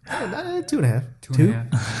 2.5.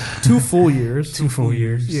 2.5. 2 full years. 2 full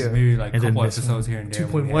years. Yeah. Maybe like a And then couple this episodes here and there.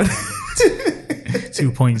 2.1.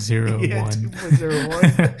 2.01. Yeah,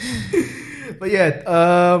 2.01. But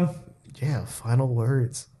yeah, final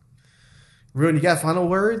words. Ruin, you got final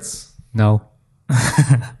words? No.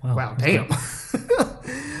 Wow, damn.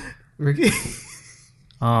 Ricky?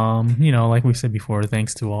 Like we said before,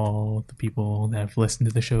 thanks to all the people that have listened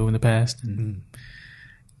to the show in the past, and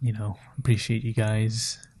appreciate you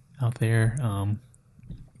guys out there.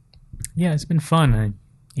 Yeah, it's been fun. I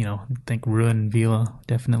thank Ruin and Vila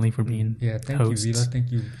definitely for being Thank hosts. you, Vila.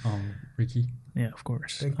 Thank you, Ricky. Yeah, of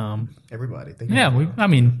course. Thank everybody. Thank Yeah, you.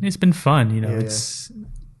 it's been fun.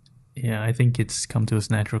 Yeah, I think it's come to its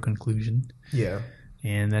natural conclusion, Yeah.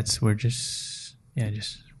 and that's where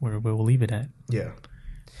where we'll leave it at. Yeah.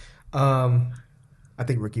 I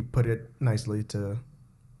think Ricky put it nicely to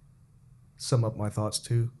sum up my thoughts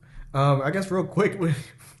too. I guess real quick,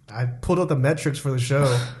 I pulled up the metrics for the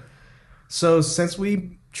show. So since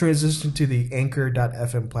we transitioned to the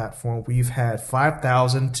Anchor.fm platform, we've had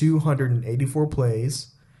 5,284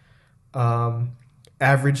 plays,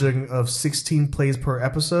 averaging of 16 plays per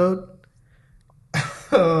episode.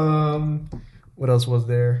 What else was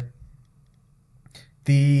there?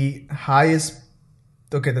 The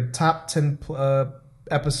top 10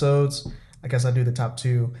 episodes, I guess I do the top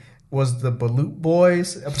 2, was the Balut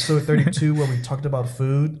Boys, episode 32, where we talked about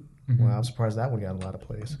food. Wow, I'm surprised that one got a lot of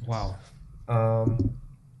plays. Wow.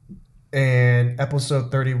 And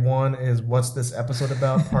episode 31 is What's This Episode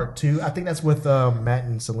About? Part 2. I think that's with Matt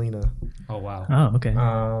and Selena. Oh, wow. Oh, okay.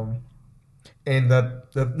 And the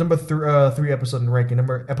number 3 episode in ranking,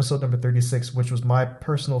 episode number 36, which was my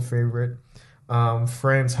personal favorite.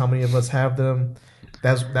 Friends, How Many of Us Have Them?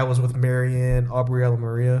 That was with Marianne, Aubriella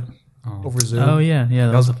Maria over Zoom. Oh yeah,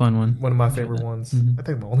 that was a fun one. One of my favorite ones. I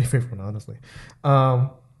think my only favorite one, honestly. And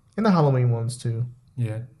the Halloween ones too.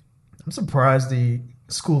 Yeah. I'm surprised the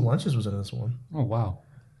school lunches was in this one. Oh, wow.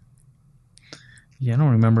 Yeah, I don't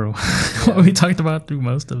remember what we talked about through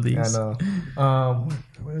most of these. I know.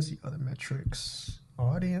 Where's the other metrics?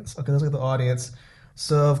 Audience. Okay, let's look at the audience.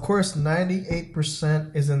 So of course,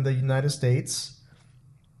 98% is in the United States,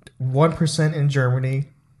 1% in Germany,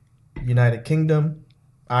 United Kingdom,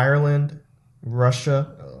 Ireland,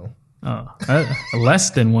 Russia. Less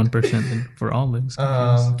than 1% for all those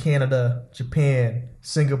countries. Canada, Japan,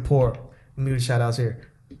 Singapore. Let me do shout outs here.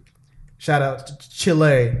 Shout out to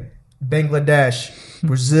Chile, Bangladesh,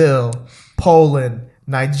 Brazil, Poland,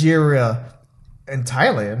 Nigeria, and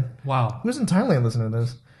Thailand. Wow. Who's in Thailand listening to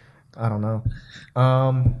this? I don't know.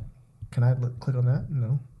 Can I click on that?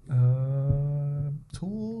 No.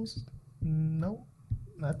 Tools? No.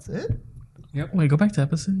 That's it? Yep. Wait, go back to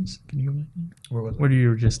episodes. Can you go back? Where was it? Where you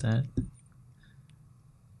were just at?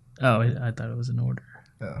 Oh, I thought it was in order.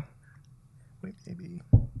 Yeah. Wait, maybe.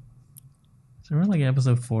 So we're like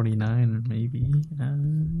episode 49, maybe.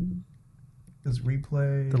 This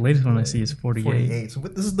replay. The latest one I see is 48. 48. So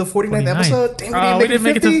this is the 49th 49. episode? Damn, Oh, we didn't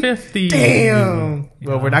make it to 50. Damn. Yeah.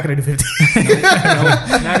 Well, we're not going to do 50.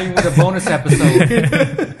 Not even with a bonus episode.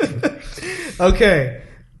 Okay.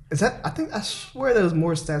 I swear there's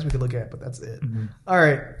more stats we could look at, but that's it. All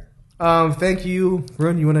right. Thank you.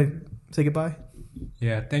 Run, you want to say goodbye?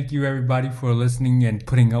 Yeah, thank you everybody for listening and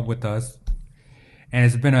putting up with us. And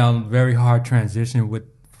it's been a very hard transition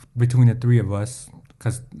between the three of us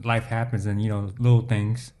because life happens and little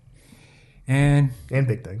things and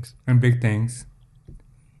big things. big things.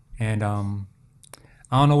 And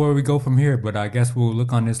I don't know where we go from here, but I guess we'll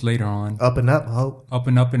look on this later on. Up and up, hope. Up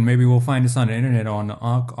and up, and maybe we'll find this on the internet or on the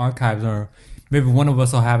archives, or maybe one of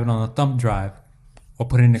us will have it on a thumb drive or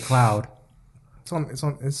put it in the cloud.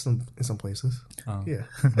 It's some places. Oh. Yeah.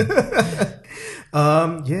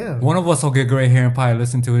 Yeah. One of us will get gray hair and probably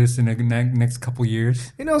listen to this in the next couple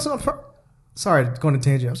years. Sorry, going to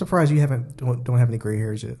tangent. I'm surprised you don't have any gray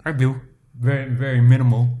hairs yet. I do. Very, very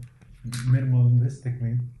minimalistic,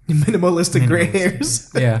 man. Minimalistic gray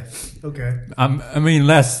hairs. Yeah. Okay. I mean,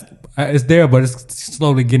 less. It's there, but it's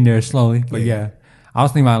slowly getting there slowly. But yeah, I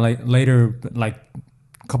was thinking about like later, like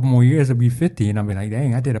a couple more years, it'll be 50, and I'll be like,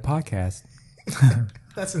 dang, I did a podcast.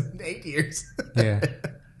 That's in 8 years. Yeah.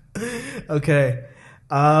 Okay.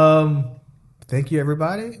 Thank you,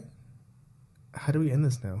 everybody. How do we end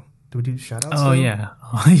this now? Do we do shout outs? Oh, yeah.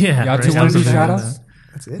 Oh, yeah. Y'all two want to do shout outs?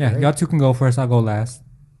 That's it. Yeah, right? y'all two can go first. I'll go last.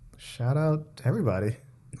 Shout out to everybody.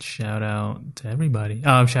 Shout out to everybody.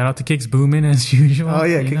 Shout out to Kicks Boomin' as usual. Oh,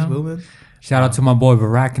 yeah. you Kicks know? booming. Shout out to my boy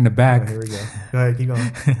Barack in the back. Oh, here we go. Go ahead. Keep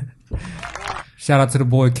going. Shout out to the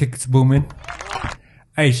boy Kicks Boomin'.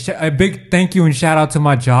 Hey, a big thank you and shout out to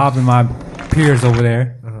my job and my peers over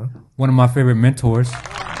there. One of my favorite mentors.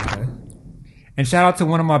 Okay. And shout out to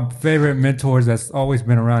one of my favorite mentors that's always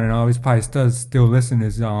been around and always probably still listen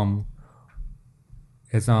is I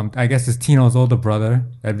guess it's Tino's older brother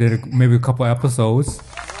that did maybe a couple episodes.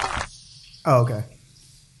 Oh, okay.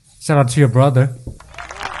 Shout out to your brother.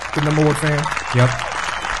 The number one fan. Yep.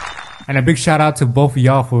 And a big shout out to both of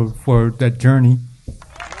y'all for that journey.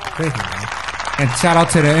 Thank you, man. And shout out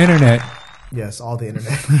to the internet. Yes, all the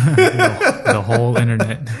internet. The whole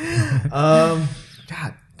internet. God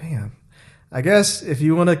damn. I guess if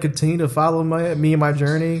you want to continue to follow me and my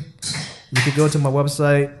journey, you could go to my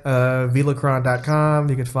website, velacron.com.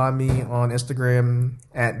 You can find me on Instagram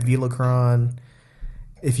at velacron.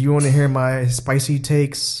 If you want to hear my spicy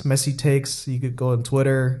takes, messy takes, you could go on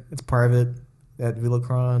Twitter. It's private at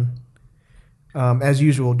velacron. As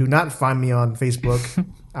usual, do not find me on Facebook.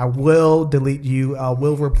 I will delete you. I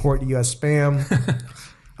will report you as spam.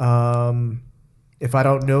 If I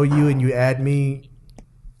don't know you and you add me,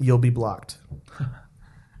 you'll be blocked.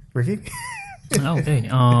 Ricky? Okay.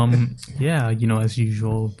 Yeah, as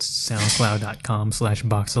usual,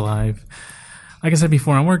 soundcloud.com/boxalive. Like I said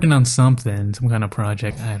before, I'm working on some kind of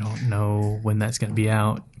project. I don't know when that's going to be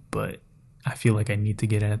out, but I feel like I need to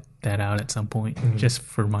get that out at some point, just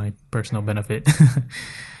for my personal benefit.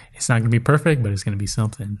 It's not going to be perfect, but it's going to be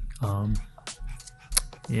something.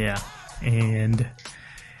 Yeah. And,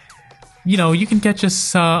 you can catch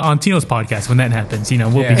us on Tino's podcast when that happens.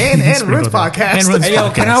 We'll be And Ruth's podcast. And Ruth's Hey, yo,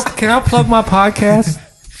 podcast. can I plug my podcast?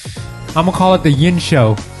 I'm going to call it The Yin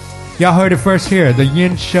Show. Y'all heard it first here. The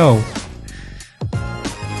Yin Show.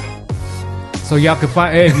 So y'all can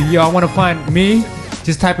find, if y'all want to find me,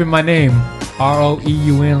 just type in my name,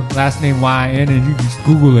 ROEUN, last name YN, and you just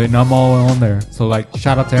Google it, and I'm all on there. So,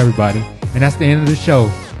 shout out to everybody. And that's the end of the show.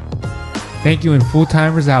 Thank you, and Full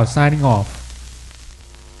Timers out, signing off.